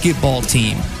basketball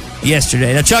team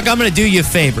yesterday? Now, Chuck, I'm going to do you a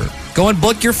favor. Go and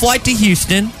book your flight to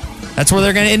Houston. That's where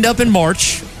they're going to end up in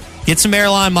March. Get some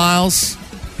airline miles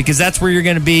because that's where you're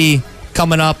going to be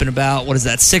coming up in about,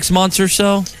 6 months or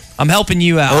so? I'm helping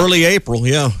you out. Early April,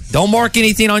 yeah. Don't mark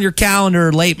anything on your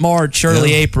calendar late March,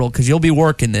 early April, because you'll be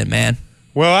working then, man.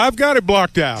 Well, I've got it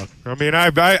blocked out. I mean, I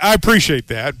appreciate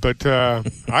that, but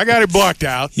I got it blocked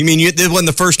out. You mean it wasn't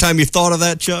the first time you thought of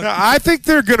that, Chuck? No, I think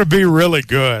they're going to be really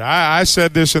good. I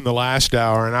said this in the last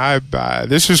hour, and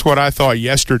this is what I thought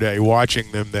yesterday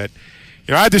watching them, that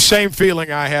I had the same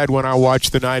feeling I had when I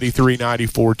watched the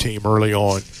 93-94 team early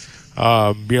on.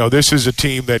 This is a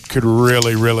team that could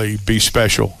really, really be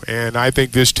special, and I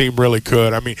think this team really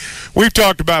could. I mean, we've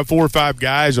talked about 4 or 5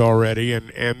 guys already,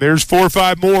 and there's 4 or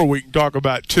 5 more we can talk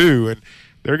about too, and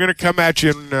they're going to come at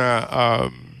you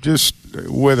just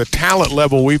with a talent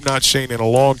level we've not seen in a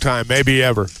long time, maybe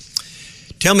ever.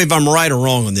 Tell me if I'm right or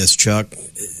wrong on this, Chuck.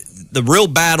 The real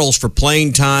battles for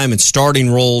playing time and starting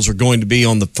roles are going to be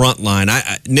on the front line.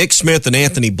 Nick Smith and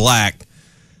Anthony Black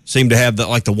seem to have the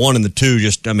 1 and the 2.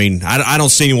 I don't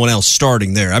see anyone else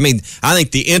starting there. I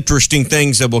think the interesting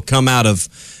things that will come out of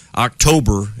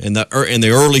October in the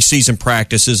early season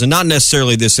practices, and not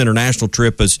necessarily this international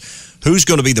trip, is who's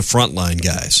going to be the frontline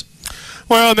guys.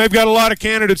 Well, they've got a lot of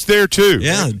candidates there too.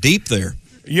 Yeah, deep there.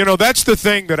 That's the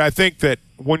thing that I think that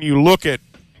when you look at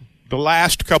the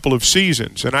last couple of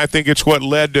seasons, and I think it's what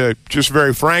led to, just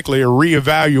very frankly, a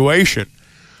reevaluation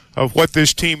of what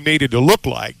this team needed to look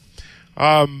like.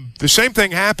 The same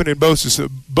thing happened in both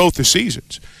the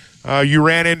seasons. You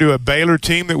ran into a Baylor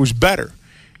team that was better.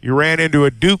 You ran into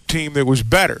a Duke team that was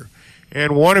better.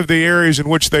 And one of the areas in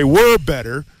which they were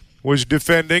better was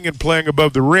defending and playing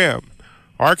above the rim.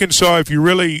 Arkansas, if you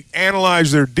really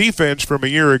analyze their defense from a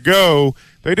year ago,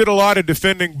 they did a lot of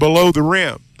defending below the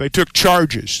rim. They took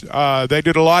charges. They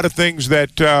did a lot of things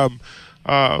that,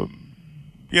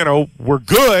 were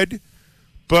good.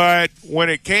 But when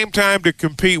it came time to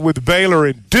compete with Baylor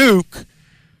and Duke,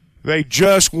 they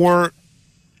just weren't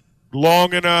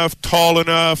long enough, tall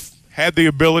enough, had the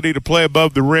ability to play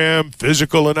above the rim,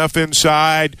 physical enough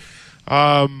inside.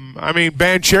 I mean,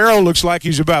 Banchero looks like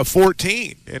he's about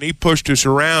 14, and he pushed us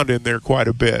around in there quite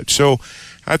a bit. So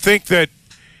I think that,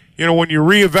 when you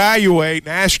reevaluate and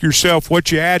ask yourself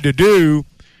what you had to do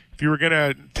if you were going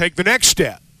to take the next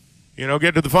step,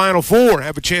 get to the Final Four,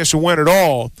 have a chance to win it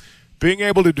all, being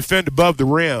able to defend above the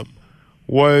rim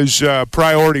was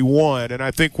priority one. And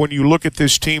I think when you look at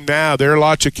this team now, there are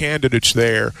lots of candidates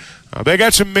there. They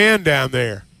got some men down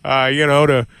there,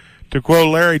 to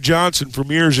quote Larry Johnson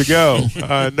from years ago.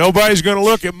 Nobody's going to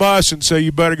look at Muss and say,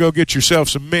 you better go get yourself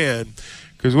some men,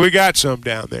 because we got some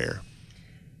down there.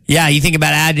 Yeah, you think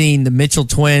about adding the Mitchell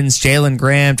twins, Jalen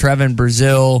Graham, Trevin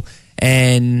Brazile,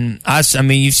 and us. I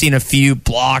mean, you've seen a few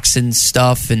blocks and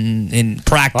stuff in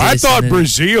practice. I thought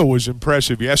Brazile was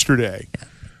impressive yesterday.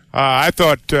 I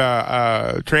thought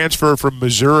transfer from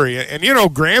Missouri.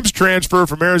 And, Graham's transfer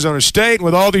from Arizona State, and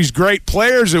with all these great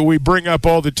players that we bring up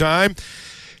all the time,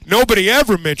 nobody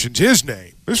ever mentions his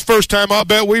name. This is the first time I'll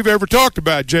bet we've ever talked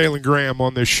about Jalen Graham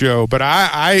on this show. But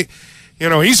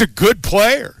he's a good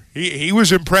player. He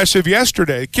was impressive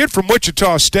yesterday. The kid from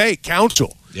Wichita State,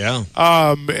 Council. Yeah.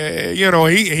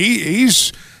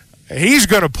 He's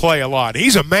going to play a lot.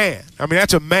 He's a man. I mean,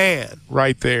 that's a man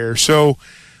right there. So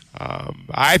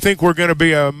I think we're going to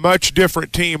be a much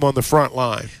different team on the front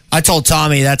line. I told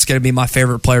Tommy that's going to be my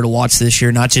favorite player to watch this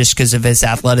year, not just because of his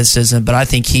athleticism, but I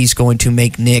think he's going to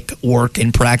make Nick work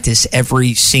in practice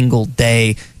every single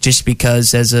day, just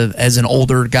because as an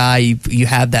older guy, you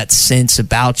have that sense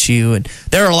about you. And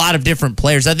there are a lot of different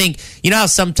players. I think, how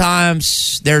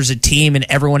sometimes there's a team and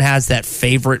everyone has that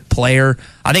favorite player?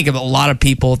 I think of a lot of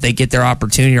people, if they get their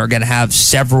opportunity, are going to have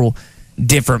several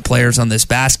different players on this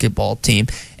basketball team.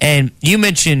 And you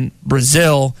mentioned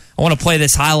Brazile. I want to play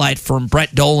this highlight from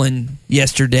Brett Dolan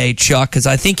yesterday, Chuck, because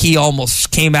I think he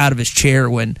almost came out of his chair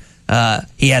when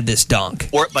he had this dunk.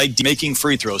 Or by making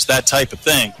free throws, that type of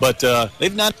thing. But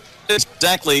they've not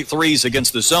exactly threes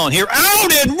against the zone here.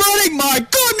 Out and running, my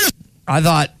goodness! I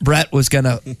thought Brett was going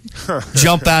to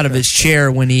jump out of his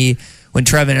chair when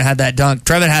Trevin had that dunk.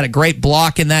 Trevin had a great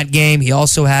block in that game. He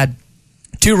also had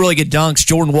two really good dunks.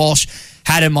 Jordan Walsh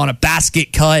had him on a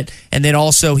basket cut, and then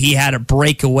also he had a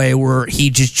breakaway where he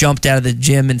just jumped out of the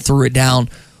gym and threw it down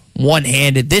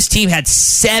one-handed. This team had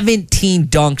 17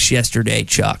 dunks yesterday,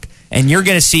 Chuck. And you're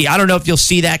going to see, I don't know if you'll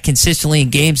see that consistently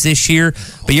in games this year,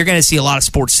 but you're going to see a lot of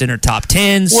SportsCenter top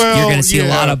 10s. You're going to see a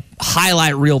lot of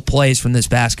highlight reel plays from this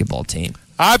basketball team.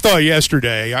 I thought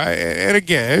yesterday, and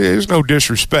again, there's no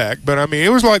disrespect, but I mean, it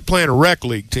was like playing a rec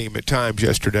league team at times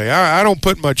yesterday. I don't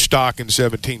put much stock in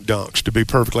 17 dunks, to be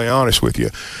perfectly honest with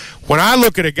you. When I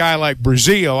look at a guy like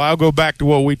Brazile, I'll go back to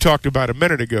what we talked about a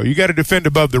minute ago. You got to defend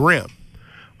above the rim.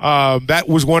 That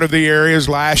was one of the areas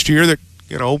last year that,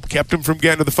 kept him from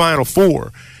getting to the Final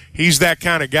Four. He's that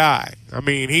kind of guy. I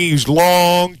mean, he's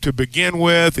long to begin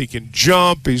with. He can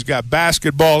jump. He's got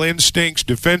basketball instincts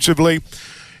defensively.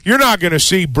 You're not going to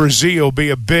see Brazile be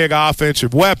a big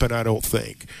offensive weapon, I don't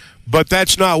think. But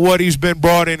that's not what he's been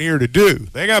brought in here to do.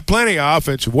 They got plenty of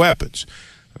offensive weapons.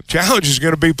 The challenge is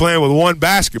going to be playing with one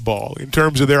basketball in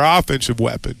terms of their offensive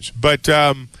weapons. But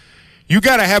you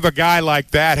got to have a guy like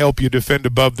that help you defend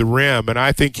above the rim, and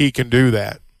I think he can do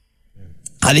that.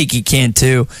 I think he can,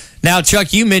 too. Now,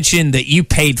 Chuck, you mentioned that you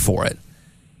paid for it.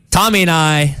 Tommy and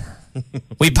I...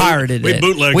 We pirated it.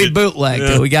 We bootlegged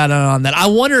it. We got on that. I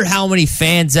wonder how many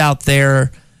fans out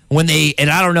there, and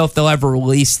I don't know if they'll ever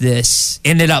release this,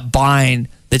 ended up buying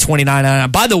the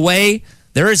 $29.99. By the way,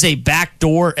 there is a back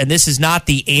door, and this is not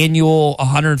the annual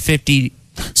 $150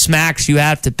 smacks you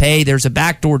have to pay. There's a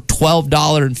backdoor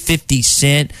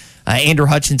 $12.50. Andrew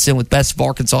Hutchinson with Best of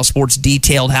Arkansas Sports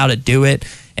detailed how to do it.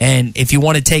 And if you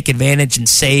want to take advantage and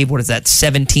save, what is that,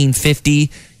 $17.50,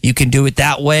 you can do it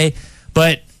that way.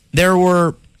 But there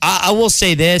were, I will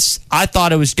say this, I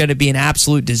thought it was going to be an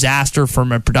absolute disaster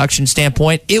from a production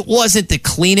standpoint. It wasn't the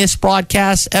cleanest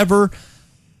broadcast ever,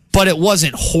 but it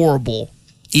wasn't horrible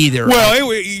either.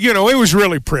 Well, it was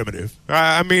really primitive.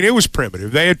 I mean, it was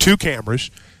primitive. They had two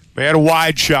cameras. They had a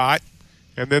wide shot,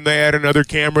 and then they had another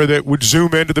camera that would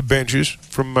zoom into the benches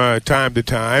from time to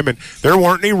time, and there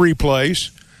weren't any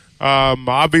replays.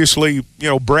 Obviously,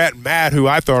 Brett and Matt, who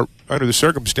I thought under the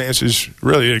circumstances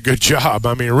really did a good job.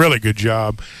 I mean, a really good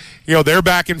job. They're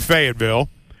back in Fayetteville,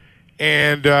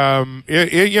 and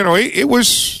it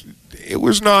was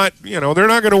not. They're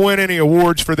not going to win any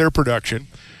awards for their production.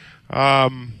 I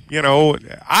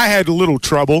had a little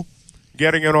trouble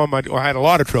getting it on I had a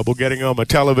lot of trouble getting it on my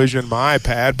television, my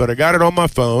iPad, but I got it on my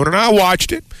phone and I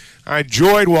watched it. I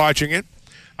enjoyed watching it.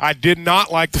 I did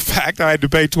not like the fact I had to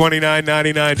pay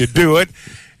 $29.99 to do it.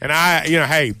 And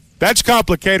hey, that's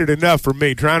complicated enough for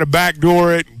me. Trying to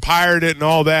backdoor it and pirate it and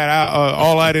all that,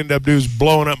 all I'd end up doing is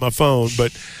blowing up my phone.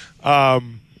 But,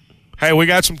 hey, we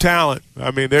got some talent.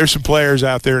 I mean, there's some players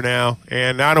out there now,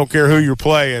 and I don't care who you're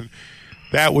playing.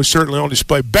 That was certainly on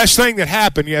display. Best thing that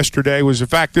happened yesterday was the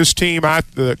fact this team,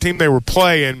 the team they were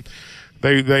playing,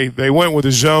 they went with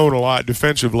a zone a lot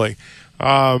defensively.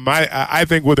 I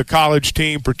think with a college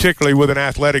team, particularly with an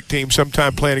athletic team,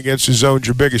 sometime playing against the zone's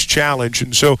your biggest challenge.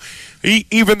 And so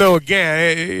even though,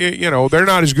 again, they're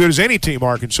not as good as any team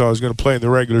Arkansas is going to play in the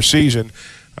regular season,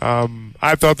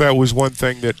 I thought that was one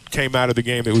thing that came out of the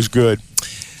game that was good.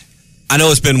 I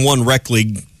know it's been one rec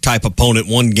league type opponent,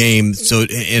 one game, so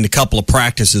in a couple of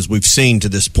practices we've seen to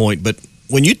this point. But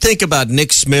when you think about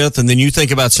Nick Smith, and then you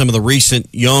think about some of the recent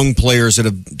young players that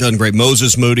have done great,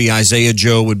 Moses Moody, Isaiah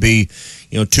Joe would be,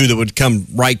 two that would come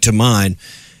right to mind.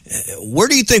 Where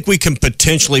do you think we can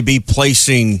potentially be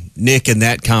placing Nick in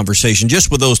that conversation,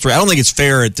 just with those three? I don't think it's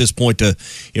fair at this point to,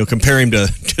 compare him to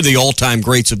the all-time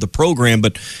greats of the program,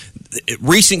 but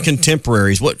recent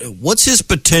contemporaries, what's his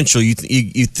potential? You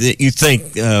think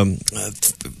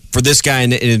for this guy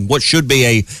in what should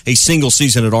be a single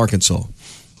season at Arkansas?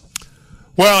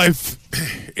 Well,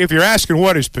 if you're asking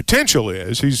what his potential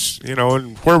is, he's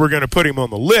and where we're going to put him on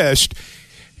the list,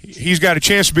 he's got a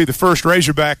chance to be the first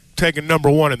Razorback taken number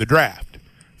 1 in the draft.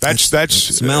 That's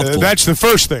the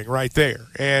first thing right there.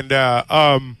 And now,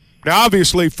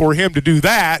 obviously, for him to do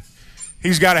that,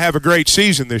 he's got to have a great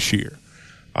season this year.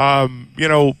 I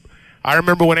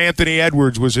remember when Anthony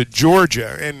Edwards was at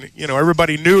Georgia, and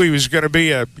everybody knew he was going to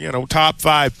be a top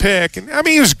 5 pick. And I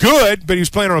mean, he was good, but he was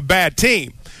playing on a bad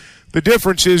team. The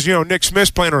difference is, Nick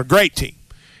Smith's playing on a great team,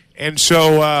 and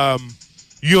so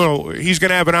he's going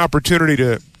to have an opportunity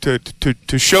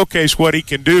to showcase what he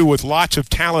can do with lots of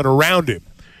talent around him,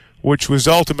 which was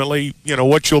ultimately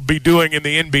what you'll be doing in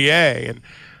the NBA. And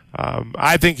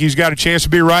I think he's got a chance to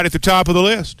be right at the top of the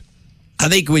list. I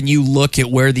think when you look at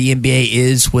where the NBA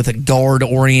is with a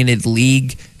guard-oriented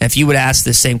league, if you would ask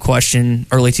the same question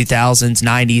early 2000s,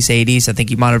 90s, 80s, I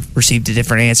think you might have received a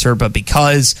different answer. But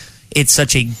because it's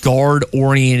such a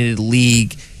guard-oriented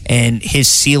league and his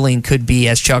ceiling could be,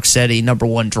 as Chuck said, a number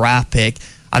 1 draft pick,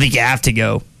 I think you have to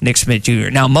go Nick Smith Jr.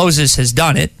 Now, Moses has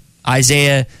done it.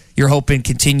 Isaiah, you're hoping,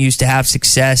 continues to have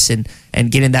success and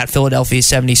get in that Philadelphia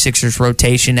 76ers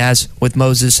rotation, as with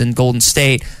Moses and Golden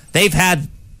State. They've had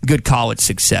good college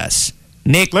success.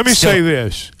 Nick, let me say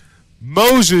this.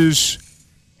 Moses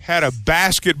had a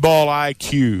basketball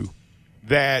IQ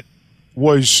that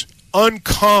was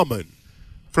uncommon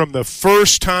from the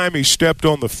first time he stepped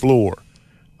on the floor.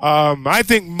 I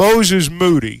think Moses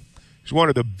Moody is one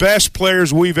of the best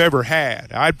players we've ever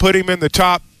had. I'd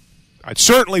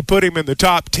certainly put him in the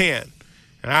top 10.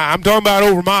 And I'm talking about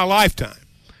over my lifetime.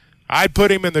 I'd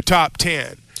put him in the top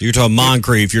 10. You're talking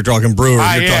Moncrief, you're talking Brewer,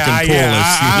 you're talking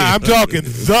Corliss. I'm talking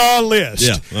the list.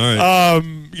 Yeah, all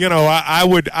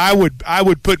right. I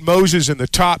would put Moses in the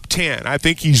top 10. I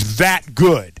think he's that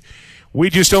good. We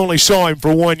just only saw him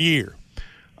for 1 year.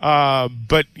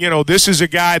 But this is a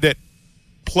guy that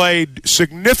played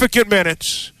significant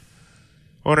minutes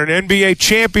on an NBA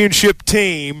championship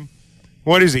team.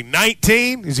 What is he,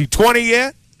 19? Is he 20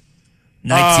 yet?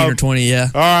 19 or 20, yeah.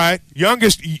 All right.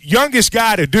 Youngest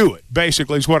guy to do it,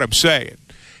 basically, is what I'm saying.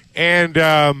 And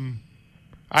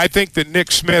I think that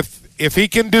Nick Smith, if he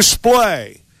can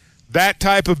display that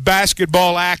type of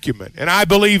basketball acumen, and I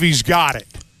believe he's got it.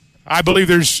 I believe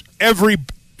there's every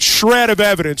shred of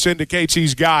evidence indicates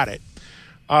he's got it.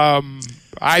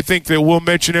 I think that we'll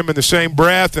mention him in the same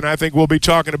breath, and I think we'll be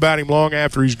talking about him long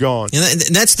after he's gone. And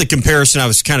that's the comparison I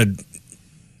was kind of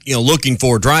looking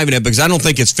for, driving it, because I don't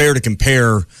think it's fair to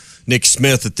compare Nick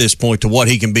Smith at this point to what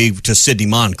he can be to Sidney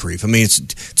Moncrief. I mean,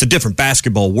 it's a different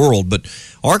basketball world, but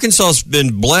Arkansas's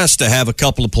been blessed to have a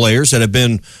couple of players that have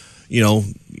been,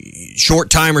 short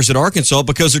timers at Arkansas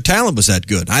because their talent was that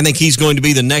good. I think he's going to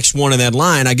be the next one in that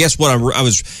line. I guess what I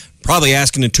was probably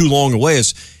asking in too long a way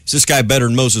is this guy better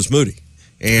than Moses Moody?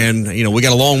 And, we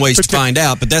got a long ways to find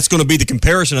out, but that's going to be the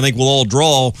comparison I think we'll all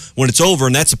draw when it's over,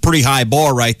 and that's a pretty high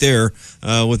bar right there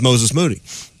with Moses Moody.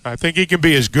 I think he can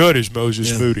be as good as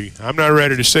Moses Moody. I'm not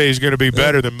ready to say he's going to be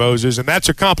better than Moses, and that's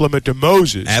a compliment to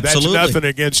Moses. Absolutely. That's nothing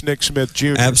against Nick Smith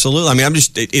Jr. Absolutely. I mean,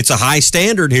 it's a high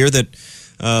standard here that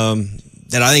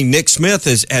I think Nick Smith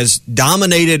has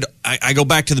dominated. I go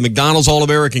back to the McDonald's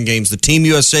All-American games, the Team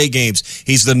USA games.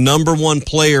 He's the number 1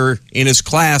 player in his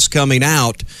class coming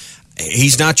out.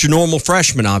 He's not your normal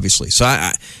freshman, obviously. So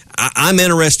I'm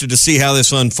interested to see how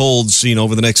this unfolds,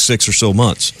 over the next 6 or so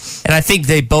months. And I think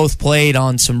they both played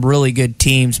on some really good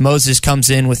teams. Moses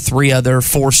comes in with 3 other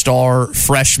 4-star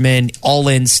freshmen, all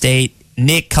in state.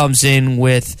 Nick comes in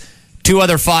with 2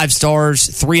 other 5 stars,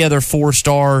 3 other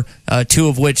 4-star, 2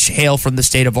 of which hail from the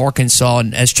state of Arkansas.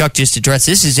 And as Chuck just addressed,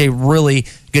 this is a really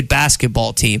good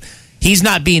basketball team. He's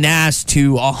not being asked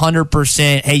to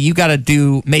 100%, hey, you got to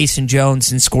do Mason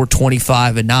Jones and score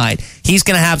 25 a night. He's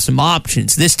going to have some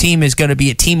options. This team is going to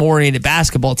be a team-oriented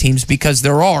basketball team because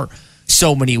there are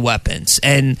so many weapons.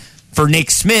 And for Nick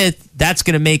Smith, that's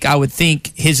going to make, I would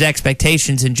think, his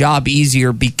expectations and job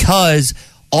easier because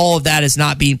all of that is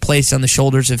not being placed on the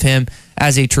shoulders of him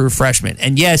as a true freshman.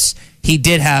 And yes, he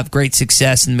did have great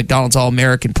success in the McDonald's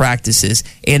All-American practices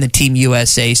and the Team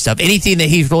USA stuff. Anything that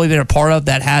he's really been a part of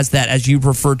that has that, as you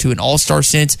refer to, an all-star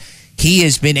sense, he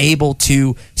has been able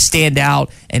to stand out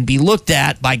and be looked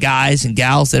at by guys and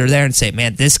gals that are there and say,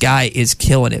 man, this guy is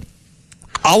killing it.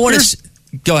 I want to...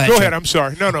 Go ahead. Go ahead. I'm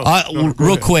sorry. No.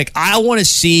 Real quick, I want to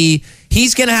see,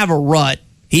 he's going to have a rut.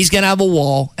 He's going to have a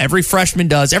wall. Every freshman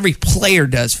does. Every player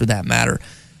does, for that matter.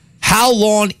 How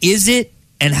long is it,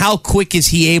 and how quick is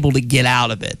he able to get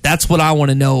out of it? That's what I want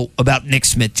to know about Nick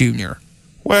Smith Jr.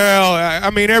 Well, I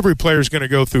mean, every player's going to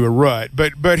go through a rut.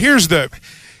 But here's the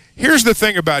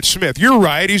thing about Smith. You're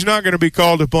right. He's not going to be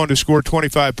called upon to score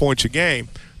 25 points a game.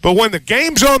 But when the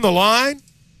game's on the line,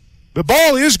 the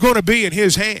ball is going to be in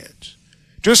his hands.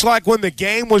 Just like when the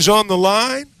game was on the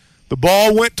line, the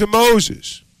ball went to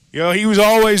Moses. You know, he was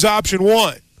always option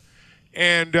 1.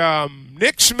 And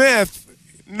Nick Smith,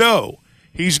 no,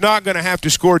 he's not going to have to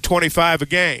score 25 a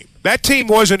game. That team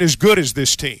wasn't as good as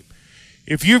this team.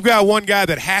 If you've got one guy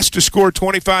that has to score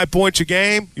 25 points a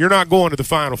game, you're not going to the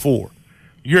Final Four.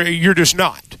 You're just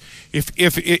not.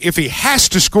 If he has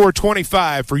to score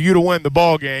 25 for you to win the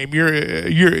ball game,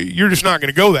 you're just not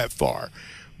going to go that far.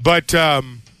 But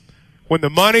when the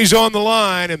money's on the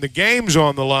line and the game's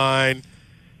on the line,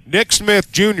 Nick Smith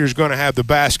Jr. is going to have the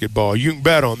basketball. You can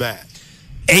bet on that.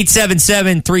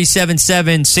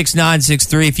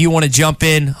 877-377-6963. If you want to jump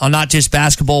in on not just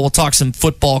basketball, we'll talk some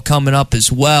football coming up as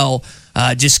well.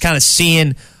 Just kind of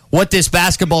seeing what this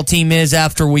basketball team is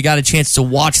after we got a chance to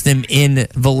watch them in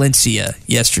Valencia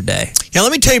yesterday. Yeah,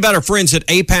 let me tell you about our friends at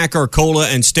APAC Arcola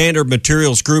and Standard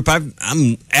Materials Group. I'm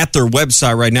at their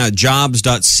website right now at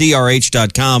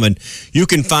jobs.crh.com, and you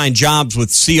can find jobs with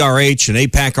CRH and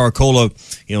APAC Arcola,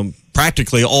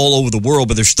 practically all over the world.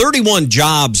 But there's 31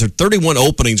 jobs or 31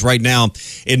 openings right now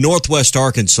in Northwest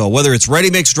Arkansas, whether it's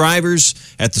ready-mix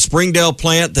drivers at the Springdale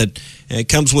plant that it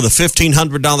comes with a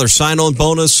 $1,500 sign-on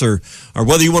bonus, or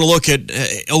whether you want to look at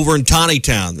over in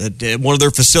Tawnytown at one of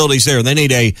their facilities there. They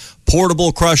need a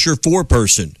portable crusher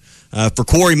 4-person for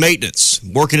quarry maintenance,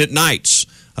 working at nights.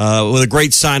 With a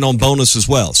great sign-on bonus as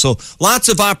well. So lots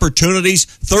of opportunities,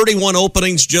 31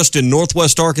 openings just in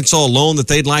Northwest Arkansas alone that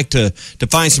they'd like to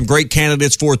find some great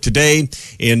candidates for today.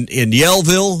 In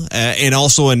Yellville and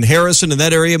also in Harrison, in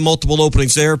that area, multiple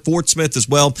openings there. Fort Smith as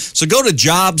well. So go to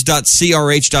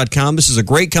jobs.crh.com. This is a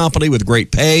great company with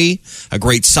great pay, a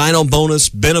great sign-on bonus,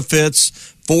 benefits,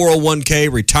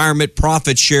 401k, retirement,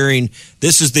 profit sharing.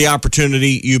 This is the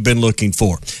opportunity you've been looking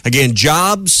for. Again,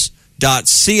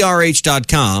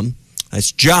 jobs.crh.com.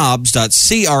 That's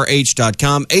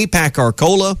jobs.crh.com. APAC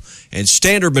Arcola and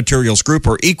Standard Materials Group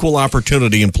are equal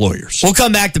opportunity employers. We'll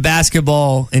come back to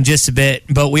basketball in just a bit,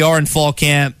 but we are in fall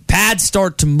camp. Pads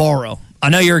start tomorrow. I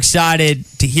know you're excited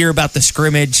to hear about the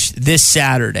scrimmage this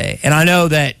Saturday, and I know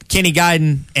that Kenny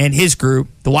Guyton and his group,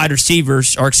 the wide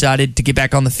receivers, are excited to get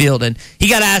back on the field. And he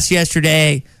got asked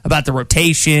yesterday about the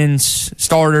rotations,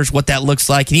 starters, what that looks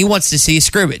like, and he wants to see a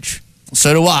scrimmage.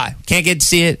 So do I. Can't get to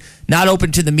see it. Not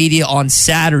open to the media on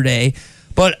Saturday.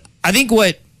 But I think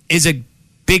what is a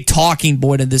big talking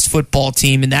point of this football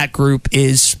team and that group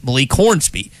is Malik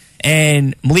Hornsby.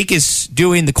 And Malik is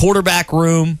doing the quarterback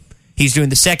room. He's doing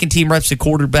the second team reps at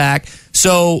quarterback.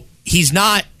 So he's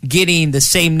not getting the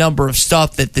same number of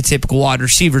stuff that the typical wide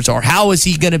receivers are. How is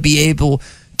he going to be able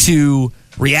to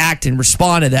react and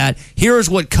respond to that? Here's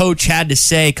what Coach had to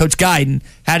say. Coach Guyton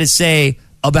had to say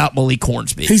about Malik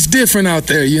Hornsby. He's different out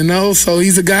there, so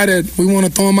he's a guy that we want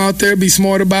to throw him out there, be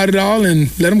smart about it all,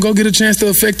 and let him go get a chance to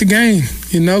affect the game,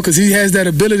 because he has that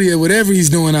ability at whatever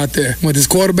he's doing out there. With his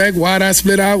quarterback, wide eye,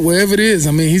 split out, wherever it is.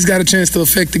 He's got a chance to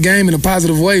affect the game in a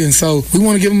positive way, and so we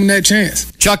want to give him that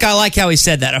chance. Chuck, I like how he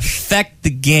said that, affect the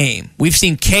game. We've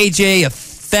seen KJ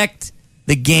affect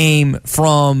the game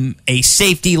from a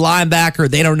safety linebacker,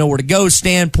 they don't know where to go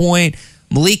standpoint.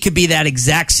 Malik could be that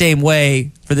exact same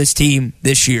way for this team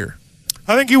this year.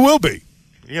 I think he will be.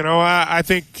 I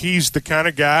think he's the kind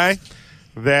of guy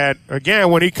that, again,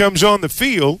 when he comes on the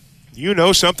field,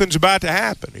 something's about to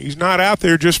happen. He's not out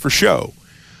there just for show.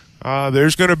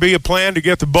 There's going to be a plan to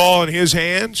get the ball in his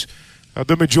hands.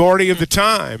 the majority of the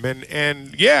time.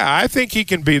 And yeah, I think he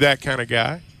can be that kind of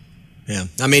guy. Yeah,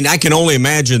 I mean, I can only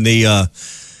imagine the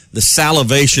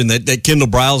salivation that Kendall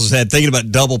Briles has had thinking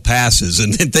about double passes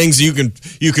and things you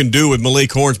can do with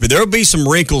Malik Hornsby. There will be some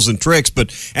wrinkles and tricks,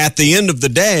 but at the end of the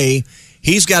day,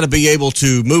 he's got to be able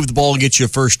to move the ball and get you a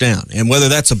first down. And whether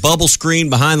that's a bubble screen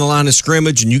behind the line of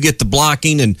scrimmage and you get the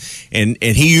blocking and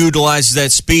he utilizes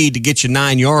that speed to get you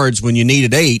 9 yards when you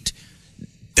needed 8,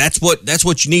 that's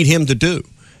what you need him to do.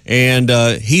 And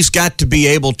he's got to be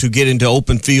able to get into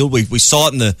open field. We saw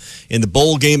it in the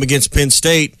bowl game against Penn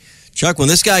State. Chuck, when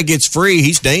this guy gets free,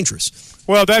 he's dangerous.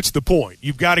 Well, that's the point.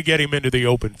 You've got to get him into the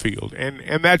open field,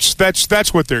 and that's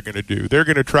what they're going to do. They're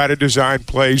going to try to design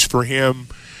plays for him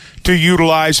to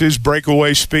utilize his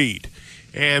breakaway speed,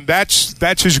 and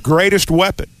that's his greatest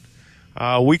weapon.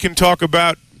 We can talk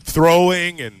about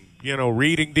throwing and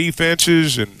reading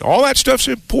defenses, and all that stuff's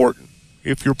important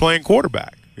if you're playing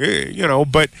quarterback.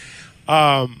 But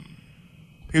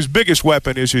his biggest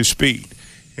weapon is his speed,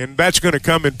 and that's going to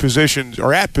come in positions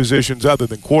or at positions other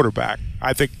than quarterback,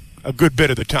 I think, a good bit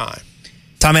of the time.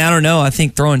 Tommy, I don't know. I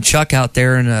think throwing Chuck out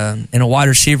there in a wide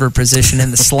receiver position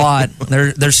in the slot,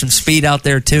 there's some speed out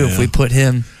there too. Yeah. If we put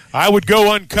him, I would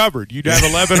go uncovered. You'd have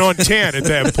 11 on 10 at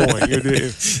that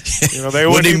point. They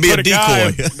wouldn't even be put a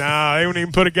decoy. They wouldn't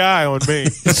even put a guy on me.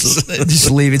 Just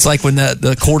leave. It's like when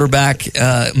the quarterback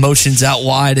motions out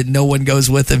wide and no one goes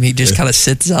with him. He just kind of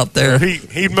sits out there.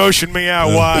 He'd motion me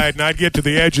out wide, and I'd get to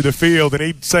the edge of the field, and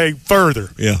he'd say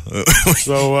further. Yeah.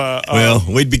 So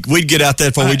we'd get out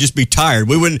that far. We'd just be tired.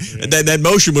 We wouldn't. That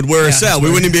motion would wear us out. We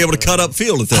wouldn't even be able to cut up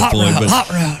field at that point. Hot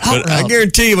route. I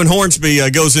guarantee you, when Hornsby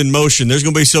goes in motion, there's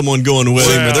going to be someone going with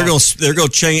him, but they're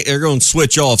going to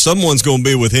switch off. Someone's going to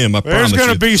be with him. I promise you. There's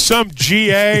going to be some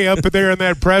GA up there in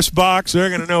that press box. They're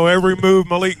going to know every move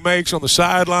Malik makes on the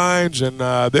sidelines, and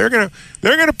they're going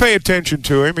to pay attention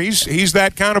to him. He's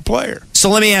that kind of player.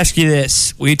 So let me ask you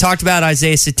this: we talked about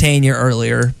Isaiah Sategna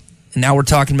earlier, and now we're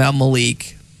talking about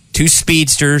Malik. Two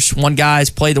speedsters. One guy's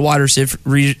played the wide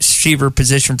receiver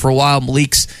position for a while.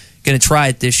 Malik's going to try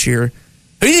it this year.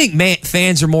 Who do you think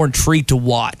fans are more intrigued to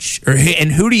watch?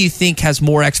 And who do you think has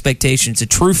more expectations? A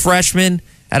true freshman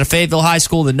out of Fayetteville High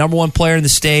School, the number one player in the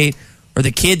state, or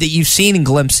the kid that you've seen in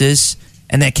glimpses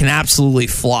and that can absolutely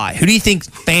fly? Who do you think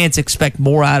fans expect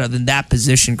more out of than that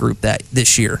position group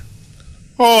this year?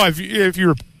 Oh, if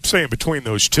you're saying between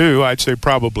those two, I'd say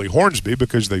probably Hornsby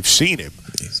because they've seen him.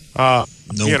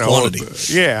 Quality.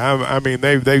 Yeah, I mean,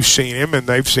 they've seen him, and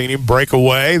they've seen him break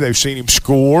away. They've seen him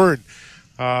score, and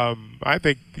I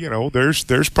think,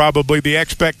 there's probably the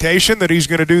expectation that he's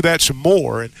going to do that some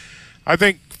more. And I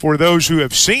think for those who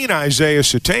have seen Isaiah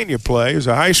Sategna play as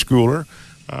a high schooler,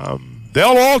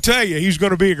 they'll all tell you he's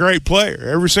going to be a great player.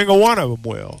 Every single one of them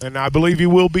will. And I believe he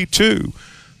will be too.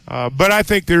 But I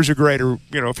think there's a greater,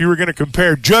 if you were going to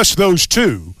compare just those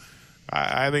two,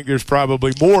 I think there's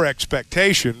probably more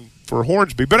expectation for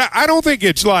Hornsby. But I don't think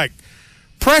it's like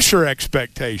pressure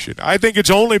expectation. I think it's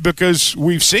only because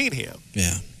we've seen him.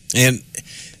 Yeah. And,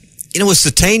 with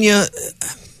Sategna,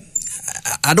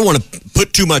 I don't want to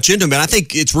put too much into him, but I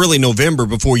think it's really November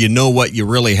before you know what you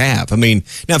really have. I mean,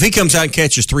 now if he comes out and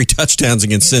catches 3 touchdowns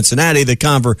against Cincinnati, the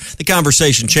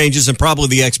conversation changes, and probably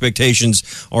the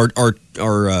expectations are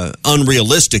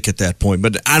unrealistic at that point.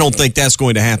 But I don't think that's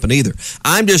going to happen either.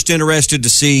 I'm just interested to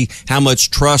see how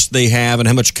much trust they have and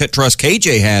how much trust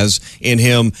KJ has in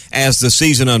him as the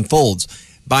season unfolds.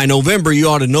 By November, you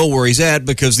ought to know where he's at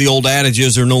because the old adage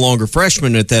is they're no longer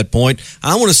freshmen at that point.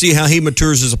 I want to see how he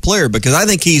matures as a player because I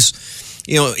think he's,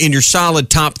 in your solid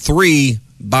top 3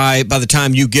 by the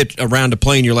time you get around to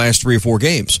playing your last 3 or 4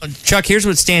 games. Chuck, here's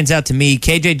what stands out to me.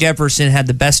 KJ Jefferson had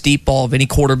the best deep ball of any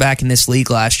quarterback in this league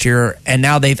last year, and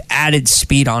now they've added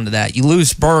speed onto that. You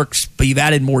lose Burks, but you've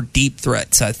added more deep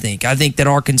threats, I think. I think that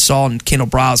Arkansas and Kendall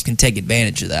Briles can take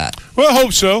advantage of that. Well, I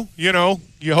hope so. You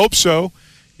hope so.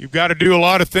 You've got to do a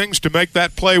lot of things to make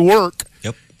that play work.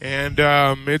 Yep. And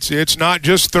it's not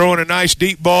just throwing a nice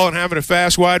deep ball and having a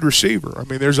fast wide receiver. I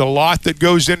mean, there's a lot that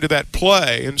goes into that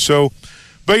play. And so,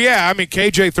 but yeah, I mean,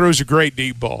 KJ throws a great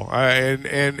deep ball.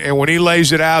 And when he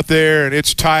lays it out there and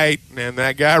it's tight and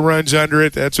that guy runs under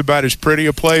it, that's about as pretty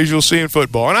a play as you'll see in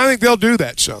football. And I think they'll do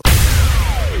that some.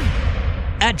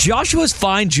 At Joshua's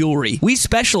Fine Jewelry, we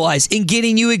specialize in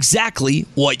getting you exactly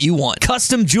what you want.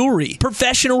 Custom jewelry,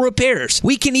 professional repairs.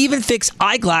 We can even fix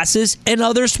eyeglasses and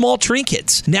other small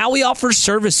trinkets. Now we offer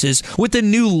services with a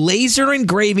new laser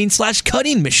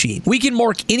engraving/cutting machine. We can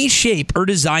mark any shape or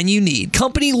design you need.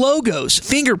 Company logos,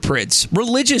 fingerprints,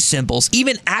 religious symbols,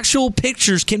 even actual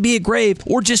pictures can be engraved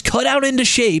or just cut out into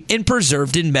shape and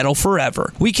preserved in metal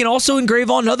forever. We can also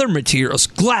engrave on other materials,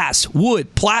 glass,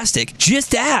 wood, plastic.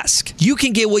 Just ask. You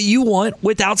can get what you want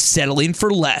without settling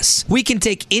for less. We can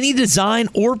take any design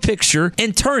or picture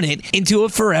and turn it into a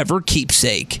forever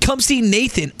keepsake. Come see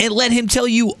Nathan and let him tell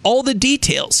you all the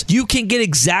details. You can get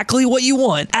exactly what you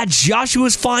want at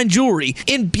Joshua's Fine Jewelry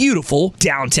in beautiful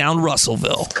downtown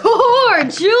Russellville. Core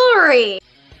Jewelry.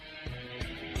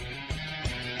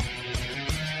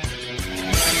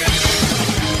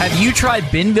 Have you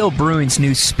tried Benville Brewing's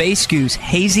new Space Goose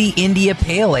Hazy India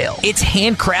Pale Ale? It's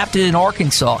handcrafted in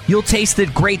Arkansas. You'll taste the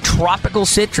great tropical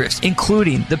citrus,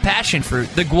 including the passion fruit,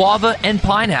 the guava, and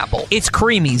pineapple. It's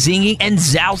creamy, zingy, and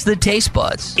zows the taste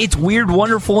buds. It's weird,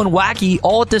 wonderful, and wacky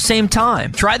all at the same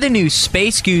time. Try the new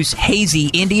Space Goose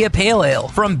Hazy India Pale Ale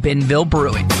from Benville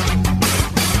Brewing.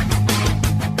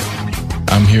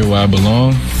 I'm here where I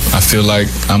belong. I feel like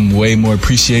I'm way more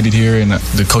appreciated here, and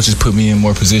the coaches put me in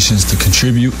more positions to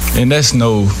contribute. And that's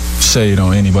no shade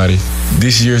on anybody.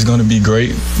 This year is going to be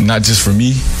great, not just for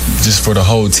me, just for the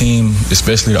whole team,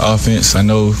 especially the offense. I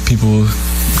know people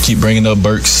keep bringing up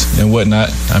Burks and whatnot.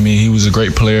 I mean, he was a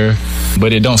great player,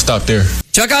 but it don't stop there.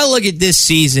 Chuck, I look at this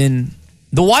season.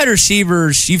 The wide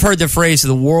receivers, you've heard the phrase,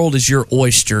 the world is your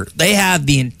oyster. They have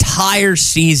the entire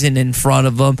season in front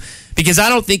of them because I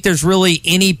don't think there's really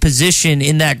any position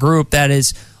in that group that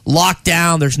is locked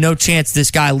down. There's no chance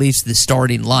this guy leaves the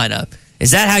starting lineup.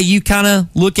 Is that how you kind of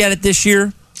look at it this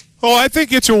year? Oh, I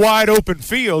think it's a wide open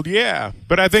field, yeah.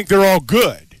 But I think they're all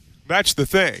good. That's the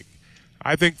thing.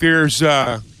 I think there's,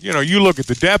 you look at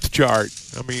the depth chart.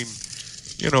 I mean,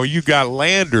 you got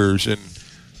Landers and,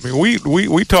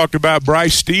 we talked about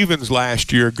Bryce Stevens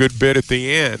last year a good bit at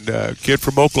the end, kid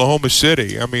from Oklahoma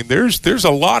City. I mean, there's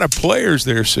a lot of players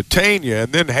there, Satania,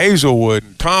 and then Hazelwood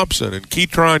and Thompson and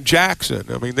Ketron Jackson.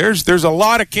 I mean, there's a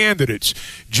lot of candidates.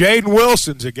 Jaden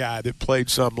Wilson's a guy that played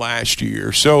some last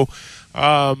year. So,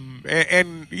 Quincy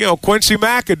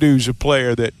McAdoo's a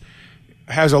player that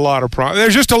has a lot of problems.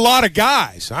 There's just a lot of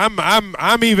guys.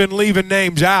 I'm even leaving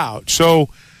names out. So,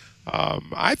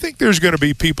 I think there's going to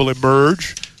be people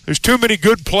emerge. There's too many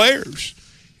good players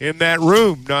in that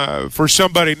room for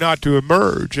somebody not to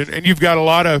emerge, and you've got a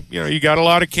lot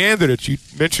of candidates. You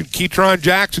mentioned Ketron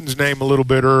Jackson's name a little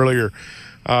bit earlier.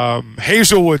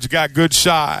 Hazelwood's got good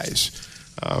size.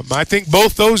 I think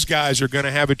both those guys are going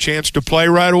to have a chance to play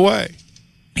right away.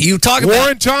 You talk about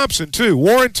Warren Thompson too.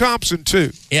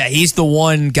 Yeah, he's the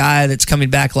one guy that's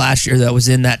coming back last year that was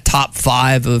in that top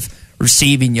 5 of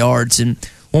receiving yards. And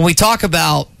when we talk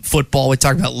about football, we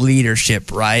talk about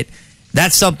leadership, right?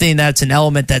 That's something that's an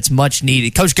element that's much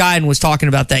needed. Coach Guiden was talking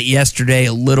about that yesterday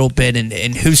a little bit,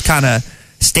 and who's kind of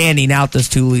standing out, those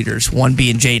two leaders, one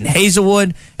being Jaden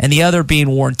Hazelwood and the other being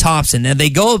Warren Thompson. And they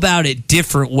go about it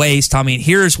different ways, Tommy. And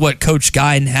here's what Coach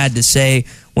Guiden had to say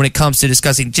when it comes to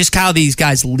discussing just how these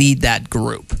guys lead that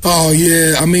group. Oh,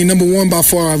 yeah. I mean, number one by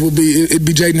far it'd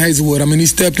be Jaden Hazelwood. I mean, he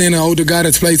stepped in, an older guy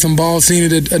that's played some ball, seen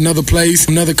it at another place,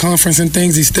 another conference and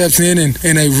things. He steps in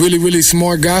and a really, really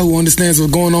smart guy who understands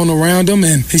what's going on around him,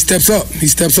 and he steps up. He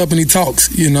steps up and he talks.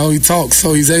 He talks.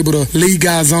 So he's able to lead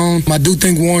guys on. I do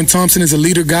think Warren Thompson is a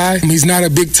leader guy. He's not a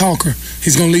big talker.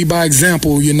 He's going to lead by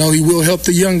example. He will help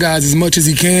the young guys as much as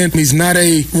he can. He's not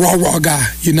a raw guy.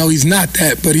 He's not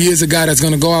that, but he is a guy that's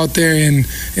going to go out there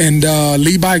and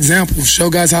lead by example, show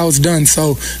guys how it's done.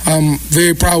 So I'm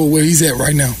very proud of where he's at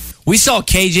right now. We saw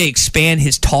KJ expand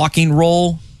his talking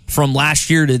role from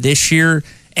last year to this year,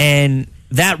 and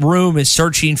that room is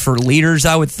searching for leaders,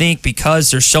 I would think, because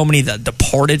there's so many that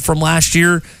departed from last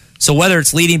year. So whether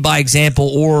it's leading by example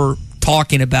or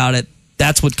talking about it,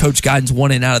 that's what Coach Guiden's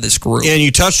wanting out of this group. And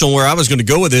you touched on where I was going to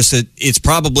go with this, that it's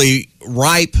probably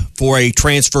ripe for a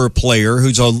transfer player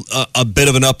who's a bit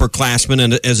of an upperclassman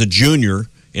and as a junior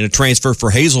in a transfer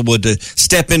for Hazelwood to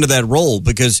step into that role,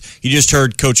 because you just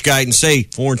heard Coach Guiden say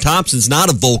Warren Thompson's not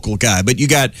a vocal guy, but you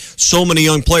got so many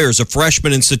young players, a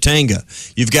freshman in Satanga.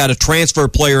 You've got a transfer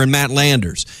player in Matt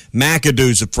Landers.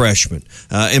 McAdoo's a freshman.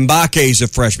 Mbake's a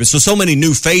freshman. So many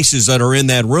new faces that are in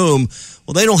that room.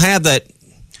 Well, they don't have that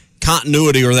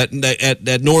continuity or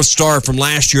that North Star from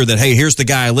last year that, hey, here's the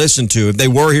guy I listened to. If they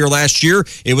were here last year,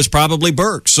 it was probably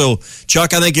Burke. So,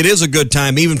 Chuck, I think it is a good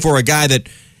time, even for a guy that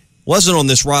wasn't on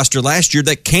this roster last year,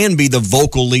 that can be the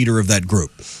vocal leader of that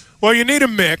group. Well, you need a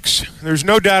mix. There's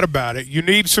no doubt about it. You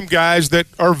need some guys that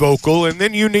are vocal, and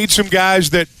then you need some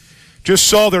guys that just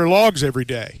saw their logs every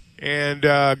day and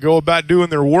go about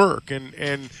doing their work.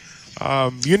 And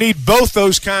you need both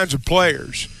those kinds of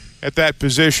players at that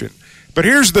position. But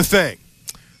here's the thing.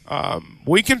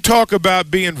 We can talk about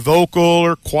being vocal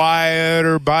or quiet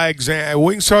or by example.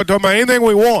 We can talk about anything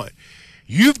we want.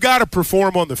 You've got to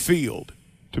perform on the field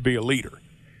to be a leader.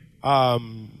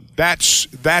 That's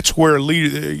where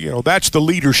that's the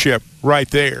leadership right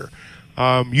there.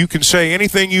 You can say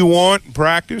anything you want in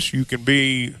practice. You can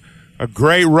be a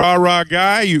great rah-rah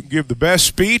guy. You can give the best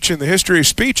speech in the history of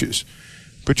speeches.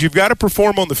 But you've got to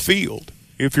perform on the field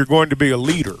if you're going to be a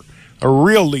leader, a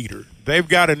real leader. They've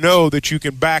got to know that you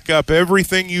can back up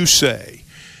everything you say.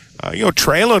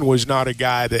 Traylon was not a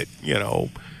guy that,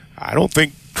 I don't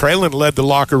think Traylon led the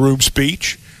locker room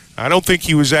speech. I don't think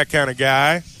he was that kind of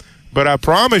guy. But I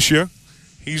promise you,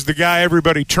 he's the guy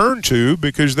everybody turned to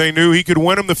because they knew he could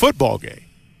win them the football game.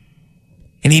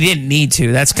 And he didn't need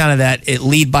to. That's kind of that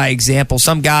lead by example.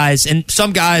 Some guys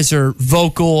are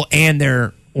vocal and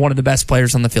they're one of the best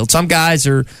players on the field. Some guys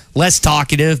are less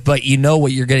talkative, but you know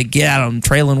what you're going to get out of them.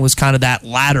 Traylon was kind of that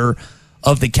ladder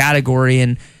of the category.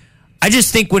 And I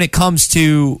just think when it comes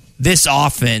to this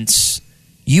offense,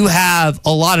 you have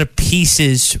a lot of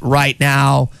pieces right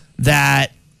now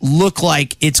that look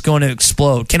like it's going to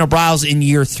explode. Kendall Briles in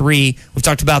year 3. We've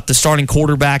talked about the starting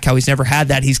quarterback, how he's never had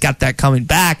that. He's got that coming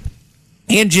back.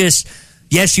 And just,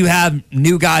 yes, you have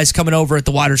new guys coming over at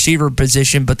the wide receiver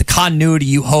position, but the continuity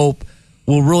you hope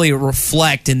will really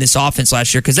reflect in this offense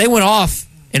last year because they went off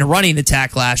in a running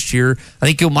attack last year. I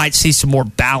think you might see some more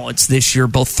balance this year,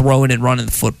 both throwing and running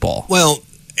the football. Well,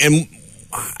 and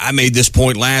I made this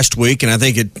point last week, and I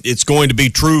think it's going to be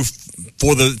true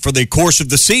for the course of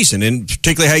the season, and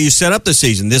particularly how you set up the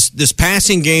season. This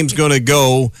passing game's going to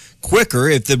go quicker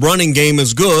if the running game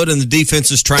is good and the defense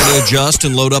is trying to adjust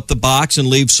and load up the box and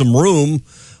leave some room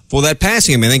for that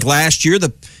passing game. I think last year the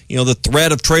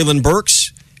threat of Treylon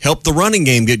Burks helped the running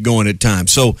game get going at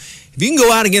times. So if you can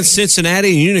go out against Cincinnati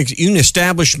and you can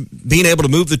establish being able to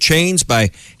move the chains by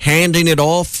handing it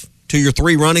off to your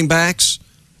 3 running backs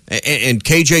and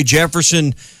KJ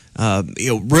Jefferson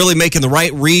really making the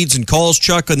right reads and calls,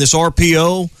 Chuck, on this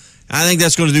RPO, I think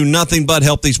that's going to do nothing but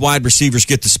help these wide receivers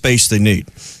get the space they need.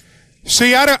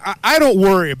 See, I don't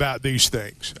worry about these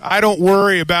things. I don't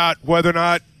worry about whether or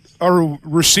not a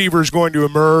receiver is going to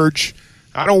emerge.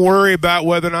 I don't worry about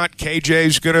whether or not KJ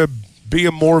is going to be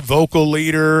a more vocal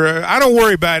leader. I don't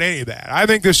worry about any of that. I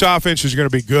think this offense is going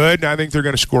to be good, and I think they're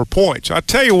going to score points. I'll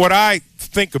tell you what I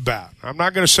think about. I'm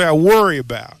not going to say I worry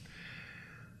about.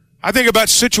 I think about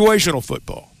situational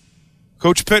football.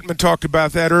 Coach Pittman talked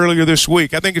about that earlier this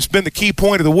week. I think it's been the key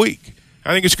point of the week.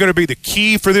 I think it's going to be the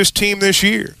key for this team this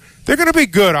year. They're going to be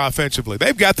good offensively.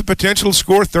 They've got the potential to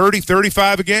score 30,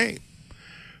 35 a game.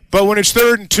 But when it's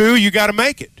 3rd and 2, you got to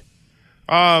make it.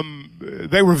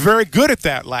 They were very good at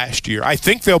that last year. I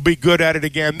think they'll be good at it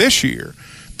again this year.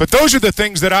 But those are the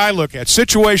things that I look at.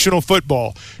 Situational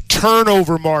football,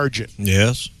 turnover margin.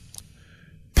 Yes.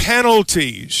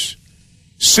 Penalties,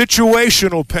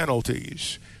 situational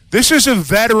penalties. This is a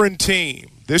veteran team.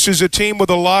 This is a team with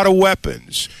a lot of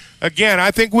weapons. Again, I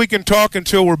think we can talk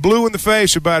until we're blue in the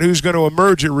face about who's going to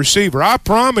emerge at receiver. I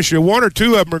promise you 1 or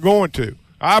 2 of them are going to.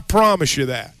 I promise you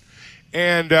that.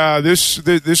 And this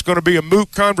is going to be a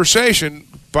moot conversation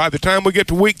by the time we get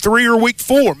to week 3 or week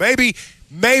 4, maybe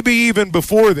even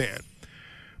before then.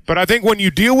 But I think when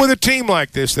you deal with a team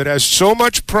like this that has so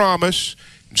much promise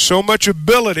and so much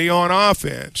ability on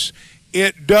offense,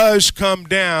 it does come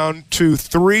down to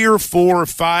 3 or 4 or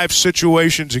 5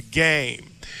 situations a game.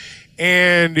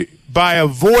 And by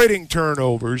avoiding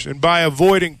turnovers and by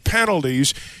avoiding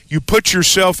penalties, you put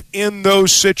yourself in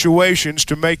those situations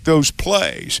to make those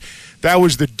plays. That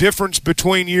was the difference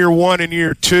between year 1 and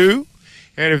year 2.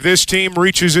 And if this team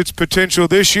reaches its potential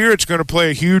this year, it's going to play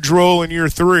a huge role in year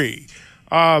 3.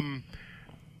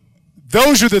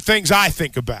 Those are the things I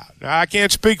think about. Now, I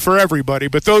can't speak for everybody,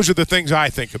 but those are the things I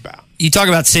think about. You talk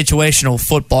about situational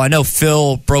football. I know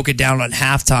Phil broke it down on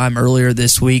halftime earlier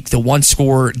this week. The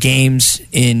one-score games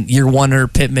in year 1 or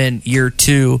Pittman, year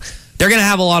 2, they're going to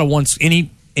have a lot of ones. Any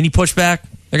pushback?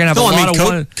 They're going to have a lot of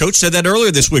one. Coach said that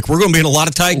earlier this week. We're going to be in a lot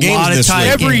of tight games this week.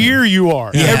 Every year you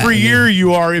are. Yeah. Every year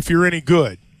you are if you're any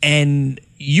good. And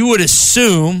you would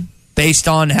assume, based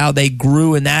on how they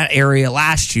grew in that area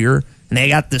last year, and they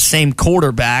got the same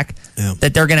quarterback,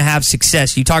 that they're going to have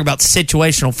success. You talk about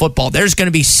situational football. There's going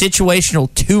to be situational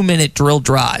 2-minute drill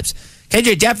drives.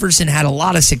 KJ Jefferson had a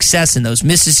lot of success in those.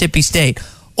 Mississippi State,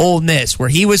 Ole Miss, where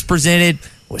he was presented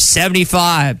with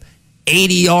 75,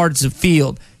 80 yards of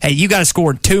field. Hey, you got to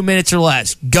score in 2 minutes or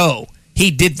less. Go.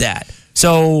 He did that.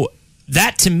 So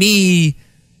that to me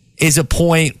is a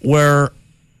point where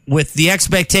with the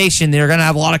expectation they're going to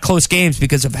have a lot of close games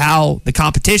because of how the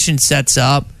competition sets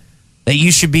up, that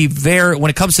you should be when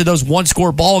it comes to those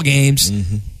one-score ball games,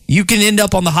 you can end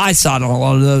up on the high side on a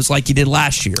lot of those like you did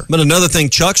last year. But another thing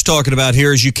Chuck's talking about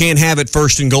here is you can't have it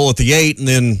 1st and goal at the 8 and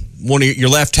then one of your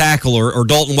left tackle or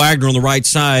Dalton Wagner on the right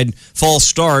side, false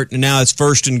start, and now it's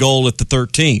 1st and goal at the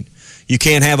 13. You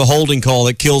can't have a holding call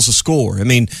that kills the score. I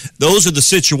mean, those are the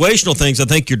situational things I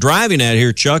think you're driving at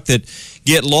here, Chuck, that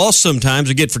get lost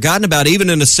sometimes or get forgotten about, even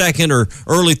in a second or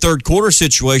early third quarter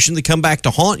situation. They come back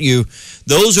to haunt you.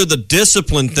 Those are the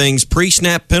discipline things,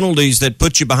 pre-snap penalties that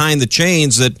put you behind the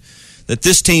chains that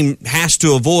this team has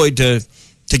to avoid to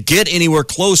get anywhere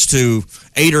close to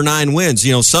 8 or 9 wins.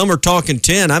 You know, some are talking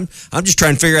 10. I'm just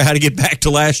trying to figure out how to get back to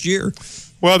last year.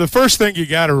 Well, the first thing you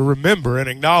got to remember and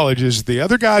acknowledge is the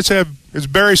other guys have, as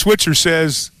Barry Switzer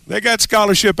says, they got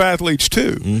scholarship athletes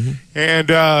too. And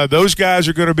those guys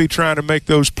are going to be trying to make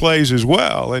those plays as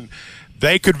well. And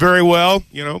they could very well,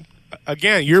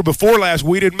 again, year before last,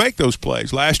 we didn't make those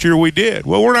plays. Last year we did.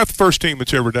 Well, we're not the first team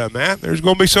that's ever done that. There's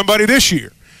going to be somebody this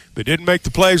year that didn't make the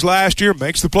plays last year,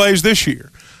 makes the plays this year.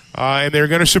 And they're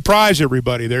going to surprise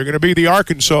everybody. They're going to be the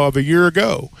Arkansas of a year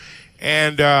ago.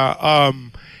 And,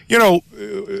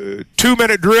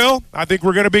 2-minute drill, I think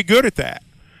we're going to be good at that.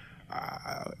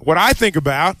 What I think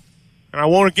about, and I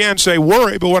won't again say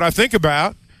worry, but what I think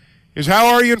about is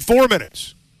how are you in 4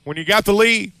 minutes when you got the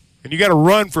lead and you got to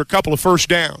run for a couple of first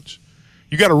downs?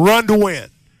 You got to run to win.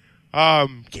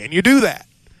 Can you do that?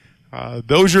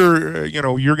 Those are,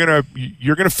 you're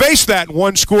gonna face that in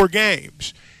one-score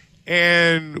games.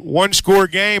 And one-score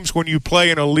games when you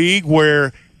play in a league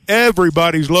where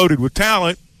everybody's loaded with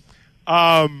talent,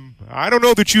 I don't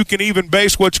know that you can even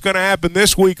base what's going to happen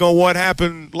this week on what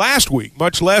happened last week,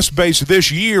 much less base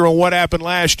this year on what happened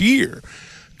last year,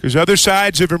 because other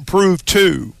sides have improved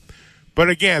too. But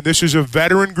again, this is a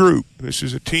veteran group. This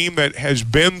is a team that has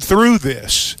been through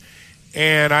this,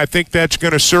 and I think that's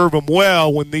going to serve them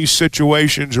well when these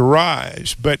situations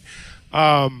arise. But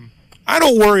I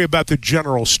don't worry about the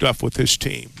general stuff with this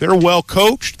team. They're well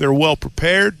coached. They're well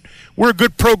prepared. We're a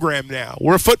good program now.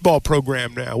 We're a football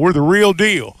program now. We're the real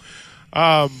deal.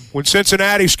 When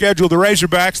Cincinnati scheduled the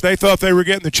Razorbacks, they thought they were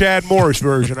getting the Chad Morris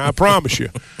version, I promise you.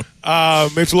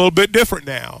 It's a little bit different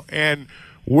now, and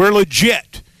we're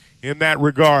legit in that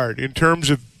regard in terms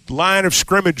of line of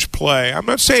scrimmage play. I'm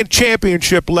not saying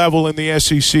championship level in the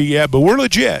SEC yet, but we're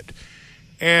legit.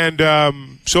 And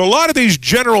so a lot of these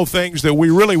general things that we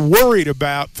really worried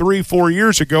about 3-4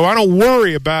 years ago, I don't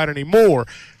worry about anymore.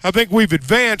 I think we've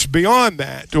advanced beyond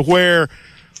that to where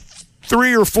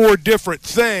 3 or 4 different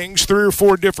things, 3 or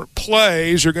 4 different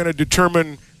plays are going to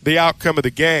determine the outcome of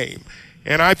the game.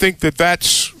 And I think that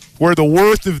that's where the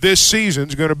worth of this season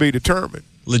is going to be determined.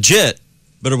 Legit.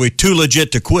 But are we too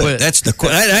legit to quit? That's the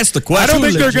question. I don't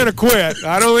think they're going to quit.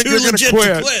 I don't think they're going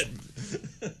to quit.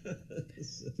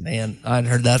 Man, I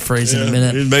hadn't heard that phrase in a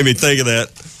minute. It made me think of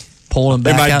that. Pulling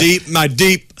back out.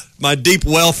 My deep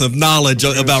wealth of knowledge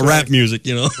about rap music,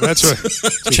 That's right.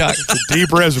 Chuck. It's a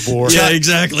deep reservoir. Yeah,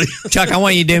 exactly. Chuck, I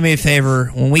want you to do me a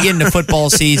favor. When we get into football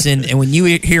season and when you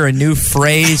hear a new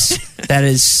phrase that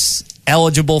is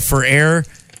eligible for air,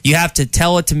 you have to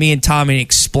tell it to me and Tommy and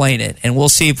explain it, and we'll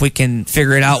see if we can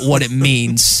figure it out what it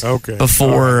means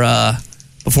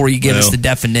before you give us the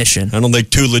definition. I don't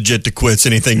think too legit to quit's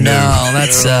anything new. No,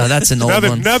 that's an old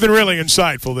one. Nothing really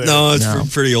insightful there. No,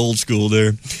 it's pretty old school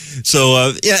there. So,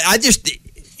 I just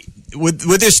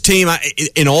with this team,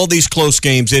 in all these close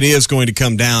games, it is going to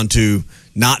come down to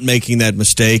not making that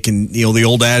mistake. And, the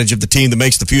old adage of the team that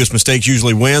makes the fewest mistakes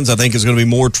usually wins, I think is going to be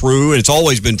more true. And it's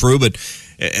always been true, but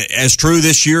as true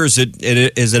this year as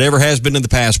it ever has been in the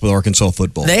past with Arkansas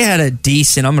football. They had a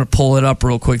decent, I'm going to pull it up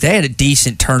real quick, they had a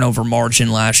decent turnover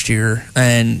margin last year,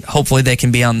 and hopefully they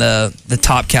can be on the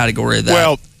top category of that.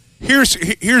 Well, here's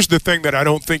the thing that I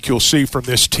don't think you'll see from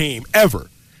this team ever.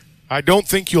 I don't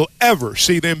think you'll ever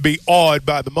see them be awed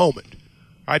by the moment.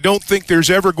 I don't think there's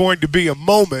ever going to be a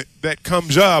moment that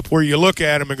comes up where you look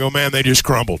at them and go, man, they just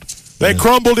crumbled. They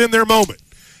crumbled in their moment.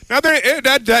 Now,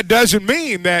 that doesn't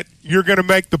mean that you're going to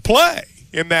make the play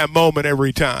in that moment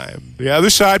every time. The other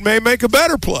side may make a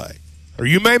better play, or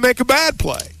you may make a bad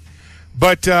play.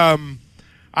 But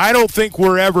I don't think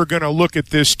we're ever going to look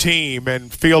at this team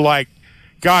and feel like,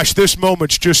 gosh, this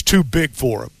moment's just too big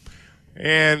for them.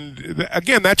 And,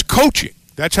 again, that's coaching.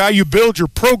 That's how you build your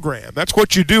program. That's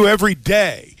what you do every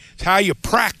day. It's how you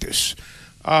practice.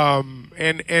 And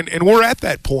we're at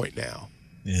that point now.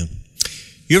 Yeah.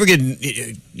 You ever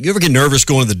get nervous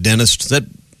going to the dentist? Does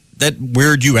that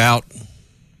weird you out?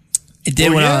 It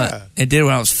did when I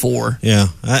was 4. Yeah,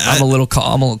 I'm a little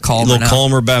calmer. A little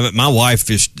calmer about it. My wife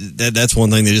is that's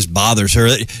one thing that just bothers her.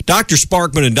 Dr.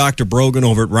 Sparkman and Dr. Brogan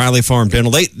over at Riley Farm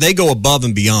Dental, they go above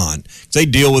and beyond. They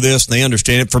deal with this and they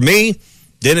understand it. For me,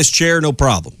 dentist chair, no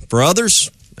problem. For others,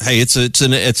 hey,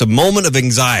 it's a moment of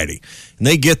anxiety. And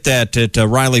they get that at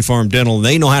Riley Farm Dental, and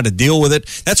they know how to deal with it.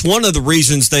 That's one of the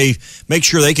reasons they make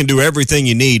sure they can do everything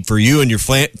you need for you and your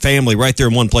family right there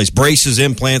in one place. Braces,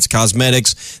 implants,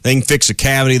 cosmetics. They can fix a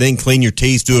cavity. They can clean your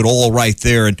teeth, do it all right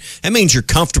there. And that means you're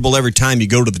comfortable every time you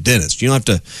go to the dentist. You don't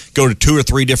have to go to 2 or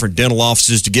 3 different dental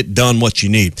offices to get done what you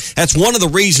need. That's one of the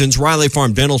reasons Riley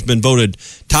Farm Dental has been voted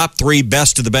top 3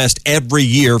 best of the best every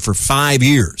year for 5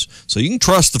 years. So you can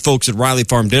trust the folks at Riley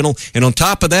Farm Dental. And on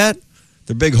top of that,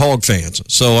 they're big hog fans.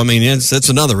 So, I mean, that's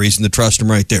another reason to trust them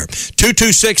right there.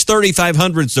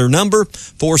 226-3500 is their number,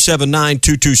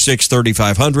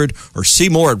 479-226-3500, or see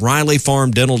more at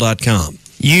RileyFarmDental.com.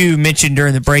 You mentioned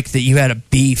during the break that you had a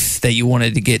beef that you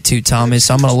wanted to get to,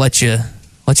 Thomas. I'm going to let you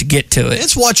get to it.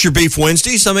 It's Watch Your Beef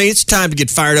Wednesdays. I mean, it's time to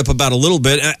get fired up about a little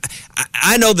bit.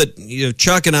 I know that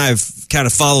Chuck and I have kind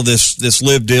of followed this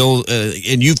live deal,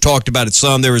 and you've talked about it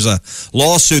some. There was a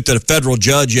lawsuit that a federal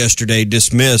judge yesterday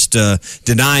dismissed,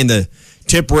 denying the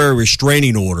temporary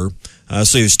restraining order.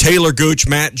 So it was Taylor Gooch,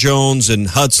 Matt Jones, and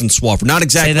Hudson Swafford. Not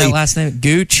exactly. Say that last name,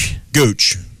 Gooch?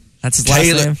 Gooch. That's his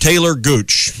last name? Taylor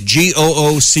Gooch, Gooch.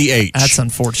 That's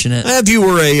unfortunate. If you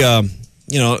were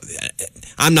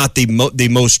I'm not the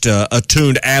most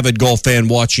attuned, avid golf fan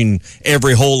watching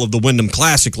every hole of the Wyndham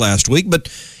Classic last week, but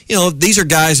these are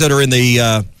guys that are in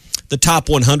the top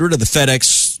 100 of the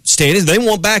FedEx standings. They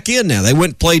want back in now. They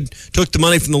took the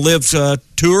money from the Live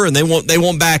Tour, and they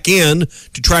want back in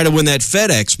to try to win that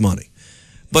FedEx money.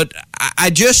 But I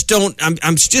just don't.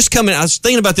 I'm just coming. I was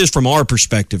thinking about this from our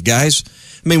perspective, guys.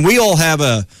 I mean, we all have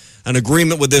an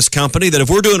agreement with this company that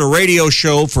if we're doing a radio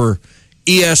show for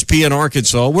ESPN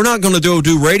Arkansas, we're not going to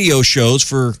do radio shows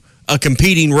for a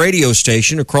competing radio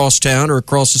station across town or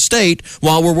across the state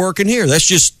while we're working here. That's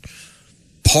just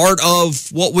part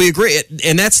of what we agree.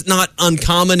 And that's not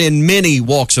uncommon in many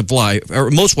walks of life, or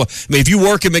most. I mean, if you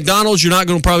work at McDonald's, you're not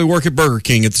going to probably work at Burger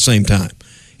King at the same time.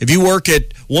 If you work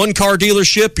at one car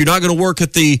dealership, you're not going to work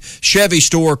at the Chevy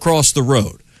store across the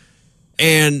road.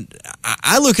 And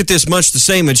I look at this much the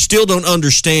same and still don't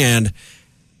understand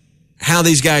how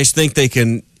these guys think they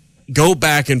can go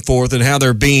back and forth and how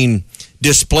they're being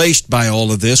displaced by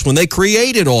all of this when they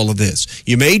created all of this.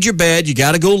 You made your bed. You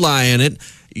got to go lie in it.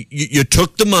 You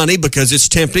took the money because it's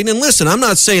tempting. And listen, I'm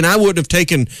not saying I wouldn't have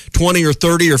taken $20 or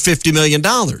 $30 or $50 million,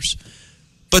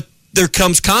 but there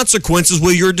comes consequences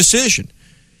with your decision.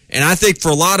 And I think for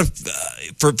a lot of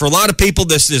people,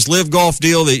 this Live Golf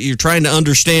deal, that you're trying to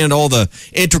understand all the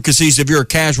intricacies if you're a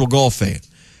casual golf fan.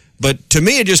 But to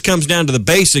me, it just comes down to the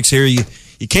basics here. You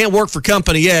can't work for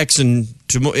Company X and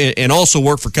also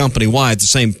work for Company Y at the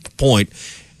same point.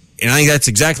 And I think that's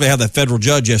exactly how that federal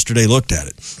judge yesterday looked at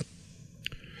it.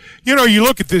 You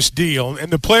look at this deal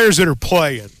and the players that are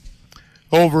playing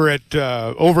over in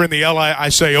the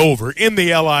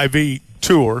LIV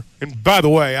Tour. And by the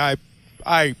way,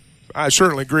 I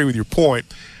certainly agree with your point.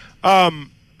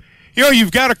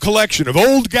 You've got a collection of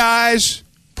old guys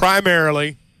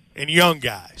primarily and young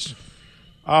guys.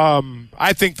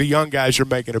 I think the young guys are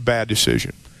making a bad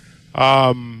decision.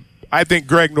 I think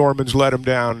Greg Norman's led them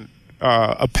down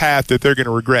a path that they're going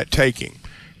to regret taking.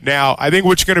 Now, I think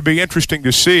what's going to be interesting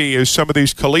to see is some of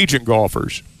these collegiate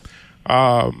golfers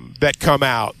that come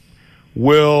out.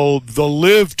 Will the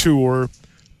Live Tour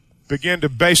begin to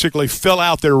basically fill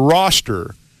out their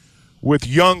roster with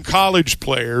young college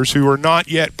players who are not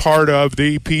yet part of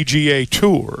the PGA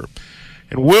Tour?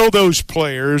 And will those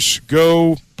players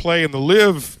go play in the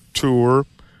Live Tour,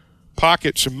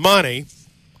 pocket some money,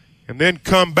 and then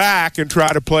come back and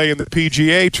try to play in the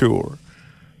PGA Tour?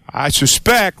 I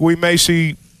suspect we may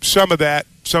see some of that.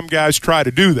 Some guys try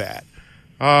to do that.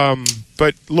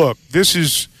 But look, this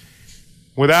is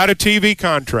without a TV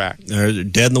contract. They're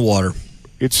dead in the water.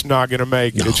 It's not going to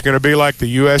make it. No. It's going to be like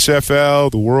the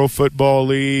USFL, the World Football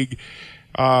League.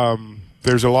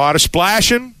 There's a lot of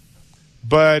splashing,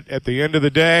 but at the end of the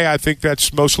day, I think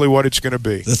that's mostly what it's going to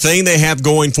be. The thing they have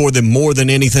going for them more than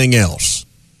anything else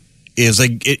is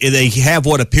they have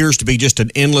what appears to be just an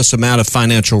endless amount of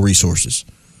financial resources.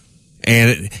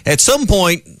 And at some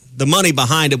point, the money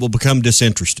behind it will become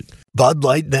disinterested. Bud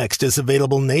Light Next is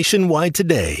available nationwide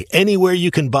today, anywhere you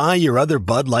can buy your other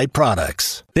Bud Light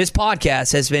products. This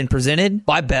podcast has been presented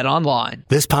by BetOnline.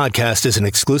 This podcast is an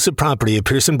exclusive property of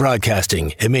Pearson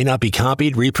Broadcasting. It may not be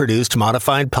copied, reproduced,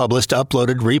 modified, published,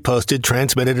 uploaded, reposted,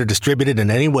 transmitted, or distributed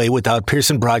in any way without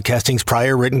Pearson Broadcasting's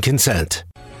prior written consent.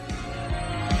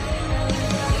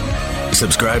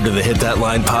 Subscribe to the Hit That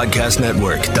Line Podcast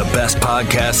Network, the best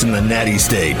podcast in the Natty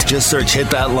State. Just search Hit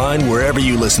That Line wherever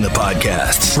you listen to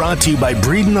podcasts. Brought to you by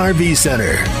Breeden RV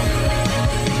Center.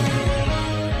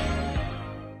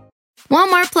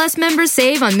 Walmart Plus members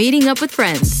save on meeting up with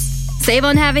friends. Save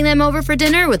on having them over for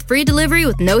dinner with free delivery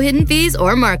with no hidden fees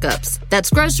or markups.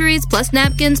 That's groceries, plus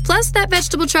napkins, plus that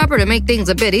vegetable chopper to make things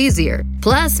a bit easier.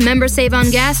 Plus, members save on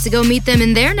gas to go meet them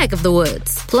in their neck of the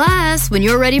woods. Plus, when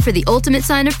you're ready for the ultimate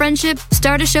sign of friendship,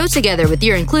 start a show together with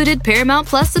your included Paramount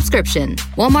Plus subscription.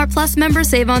 Walmart Plus members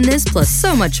save on this plus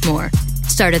so much more.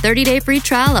 Start a 30-day free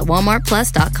trial at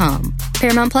walmartplus.com.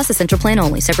 Paramount Plus is Central Plan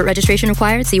only. Separate registration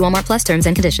required. See Walmart Plus terms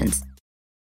and conditions.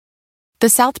 The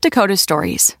South Dakota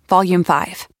Stories, Volume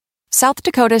 5. South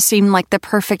Dakota seemed like the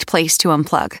perfect place to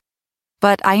unplug.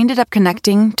 But I ended up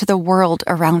connecting to the world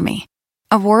around me.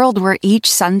 A world where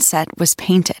each sunset was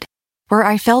painted, where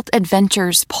I felt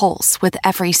adventure's pulse with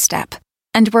every step,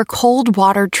 and where cold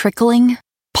water trickling,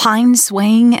 pine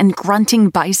swaying, and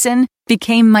grunting bison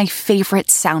became my favorite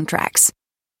soundtracks.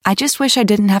 I just wish I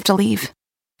didn't have to leave.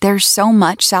 There's so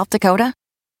much South Dakota,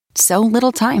 so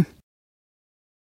little time.